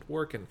something doesn't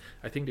work. And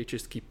I think they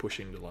just keep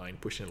pushing the line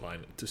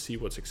to see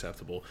what's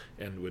acceptable.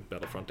 And with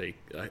Battlefront, I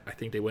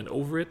think they went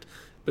over it,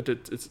 but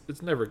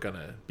it's never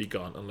gonna be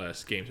gone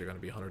unless games are gonna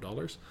be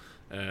 $100.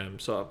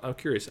 So I'm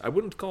curious. I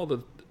wouldn't call it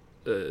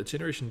a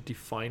generation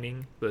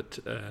defining, but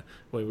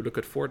when we look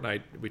at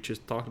Fortnite, we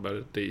just talked about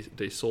it.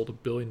 They sold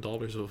 $1 billion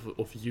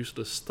of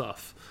useless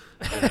stuff.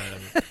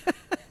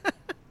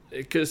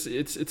 Because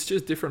it's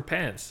just different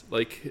pants,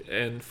 like,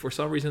 and for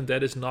some reason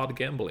that is not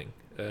gambling.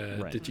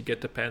 Right. Did you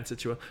get the pants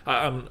that you want?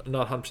 I'm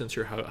not 100%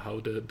 sure how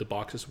the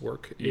boxes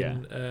work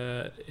in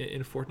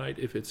Fortnite.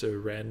 If it's a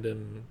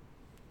random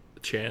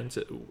chance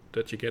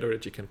that you get, or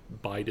that you can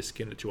buy the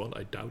skin that you want,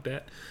 I doubt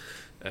that.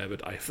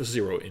 But I have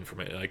zero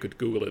information. I could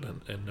Google it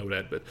and know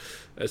that. But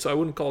so I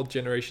wouldn't call it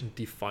generation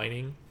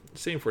defining.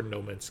 Same for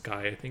No Man's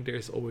Sky. I think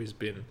there's always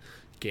been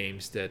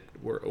games that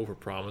were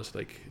overpromised,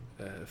 like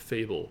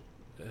Fable.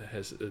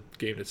 Has a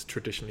game that's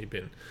traditionally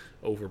been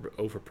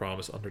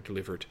overpromised,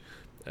 underdelivered.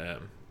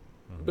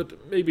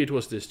 But maybe it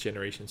was this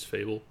generation's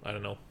Fable. I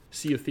don't know.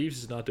 Sea of Thieves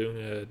is not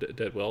doing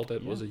that well.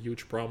 That was a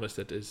huge promise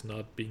that is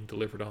not being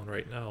delivered on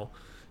right now,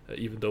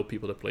 even though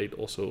people that played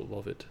also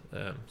love it.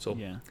 So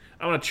Yeah.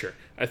 I'm not sure.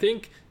 I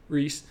think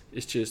Reese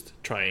is just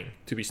trying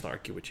to be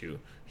snarky with you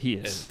He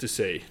and is. to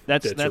say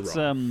That's that you're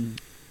wrong.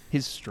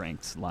 his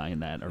strengths lie in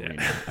that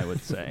arena, I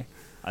would say.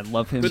 I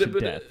love him to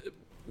death.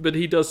 But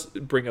he does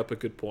bring up a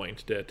good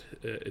point that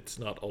it's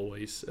not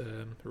always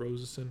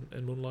roses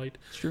and moonlight.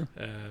 It's true.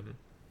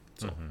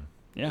 So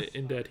Yeah.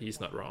 in that, he's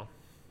not wrong.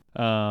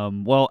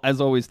 Well, as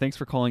always, thanks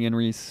for calling in,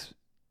 Reese.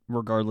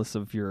 Regardless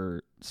of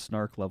your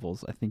snark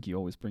levels, I think you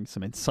always bring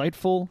some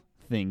insightful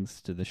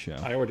things to the show.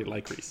 I already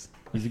like Reese.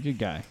 He's a good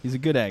guy. He's a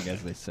good egg,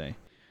 as they say.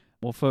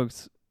 Well,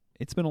 folks,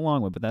 it's been a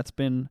long one, but that's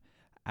been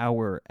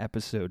our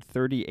episode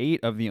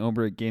 38 of the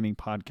Ombra Gaming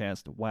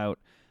Podcast. Wow,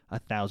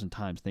 1,000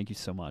 times. Thank you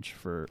so much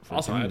for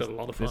Also, doing I had this. a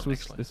lot of fun, This was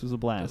actually. this was a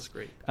That's blast.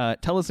 great.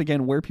 Tell us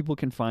again where people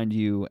can find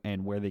you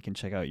and where they can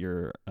check out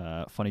your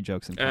funny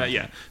jokes and content.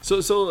 Yeah.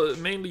 So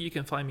mainly you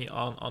can find me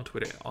on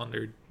Twitter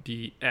under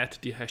the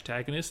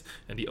 @thehashtagonist,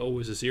 and the O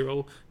is a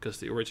 0 because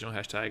the original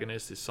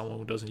hashtagonist is someone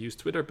who doesn't use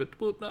Twitter, but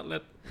will not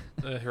let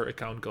her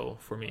account go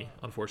for me,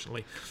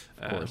 unfortunately,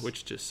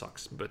 which just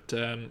sucks. But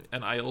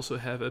and I also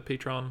have a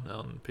Patreon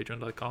on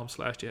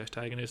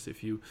patreon.com/thehashtagonist.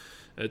 If you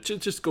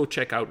just go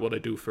check out what I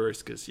do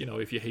first, because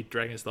if you hate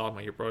Dragon's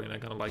Dogma, you're probably not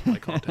gonna like my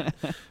content.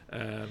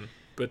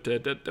 But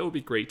that would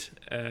be great.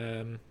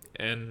 I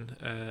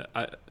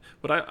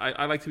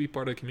like to be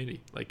part of the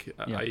community. Like,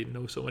 I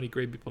know so many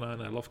great people now,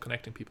 and I love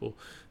connecting people.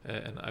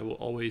 And I will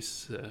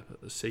always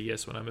say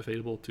yes when I'm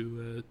available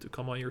to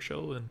come on your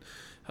show, and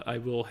I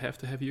will have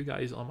to have you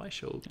guys on my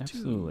show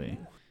Absolutely.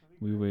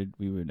 too.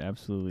 We would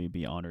absolutely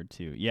be honored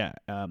to. Yeah.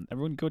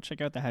 Everyone go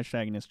check out the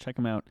Hashtagonist. Check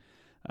them out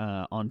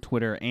on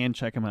Twitter, and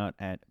check them out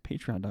at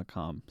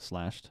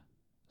patreon.com/tagonist.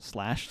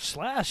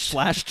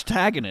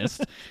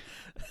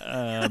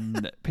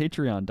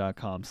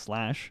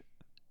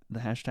 Patreon.com/the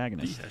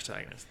Hashtagonist. The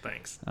hashtagonist.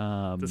 Thanks.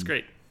 That's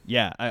great.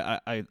 Yeah,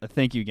 I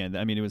thank you again.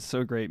 I mean, it was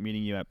so great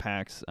meeting you at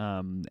PAX,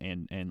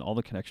 and all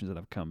the connections that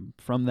have come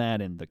from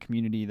that, and the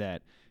community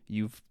that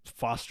you've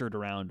fostered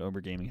around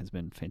Ombra Gaming has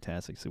been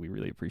fantastic. So we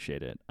really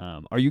appreciate it.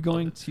 Are you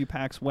going to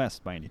PAX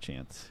West by any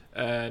chance?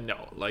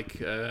 No,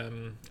 like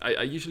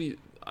I usually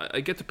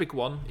I get to pick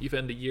one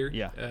event a year.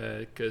 Yeah.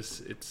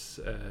 Because it's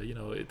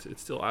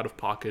it's still out of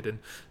pocket, and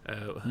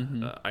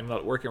I'm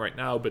not working right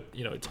now, but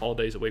it's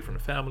holidays away from the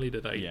family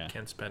that I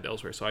can't spend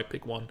elsewhere. So I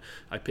pick one.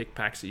 I pick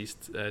PAX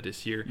East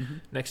this year.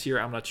 Next year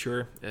I'm not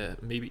sure.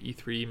 Maybe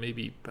E3.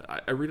 Maybe. But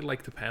I really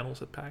like the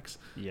panels at PAX.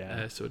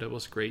 Yeah. So that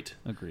was great.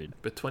 Agreed.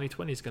 But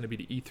 2020 is going to be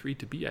the E3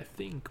 to be, I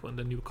think, when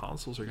the new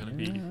consoles are going to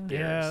be there.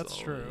 Yeah, that's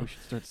so true. We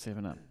should start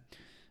saving up.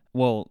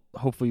 Well,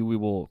 hopefully we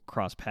will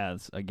cross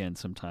paths again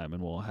sometime,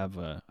 and we'll have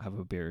a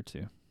beer or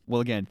two.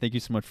 Well, again, thank you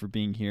so much for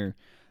being here.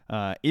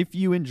 If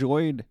you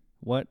enjoyed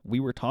what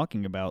we were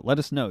talking about, let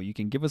us know. You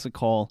can give us a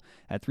call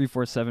at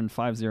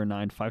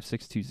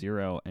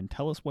 347-509-5620 and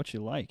tell us what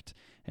you liked.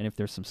 And if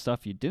there's some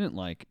stuff you didn't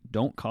like,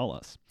 don't call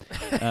us.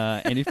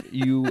 And if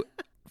you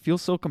feel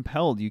so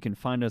compelled, you can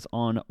find us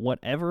on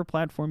whatever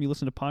platform you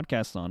listen to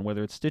podcasts on,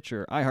 whether it's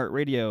Stitcher,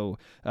 iHeartRadio,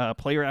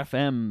 Player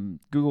FM,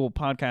 Google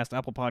Podcast,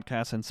 Apple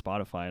Podcasts, and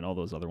Spotify, and all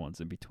those other ones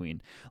in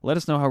between. Let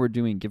us know how we're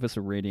doing. Give us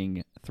a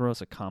rating. Throw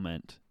us a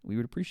comment. We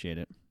would appreciate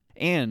it.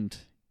 And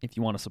if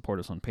you want to support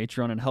us on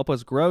Patreon and help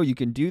us grow, you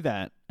can do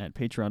that at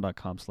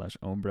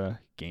patreon.com/Ombra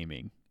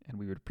Gaming. And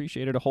we would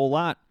appreciate it a whole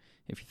lot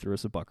if you threw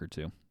us a buck or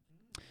two.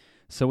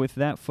 So with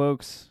that,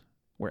 folks,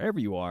 wherever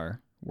you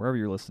are, wherever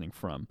you're listening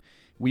from,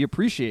 we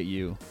appreciate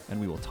you, and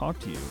we will talk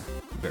to you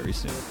very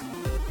soon.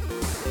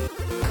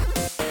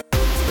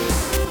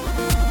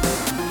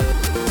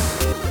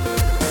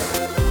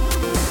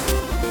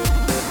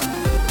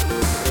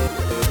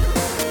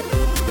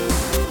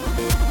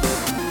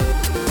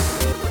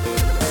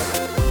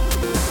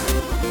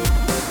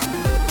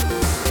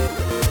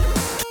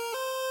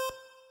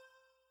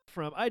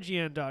 From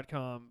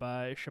IGN.com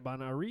by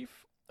Shabana Arif.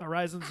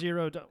 Horizon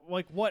Zero.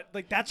 Like what?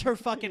 Like that's her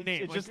fucking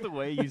name. It's like, just the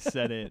way you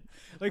said it.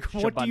 Like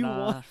what do you Shabana.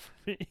 want from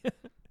me?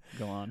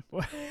 Go on.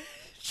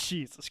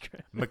 Jesus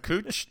Christ.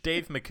 McCooch,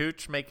 Dave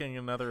McCooch making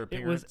another It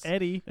appearance. was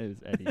Eddie. It was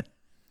Eddie.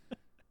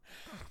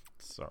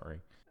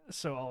 Sorry.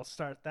 So I'll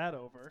start that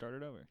over. Start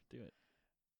it over. Do it.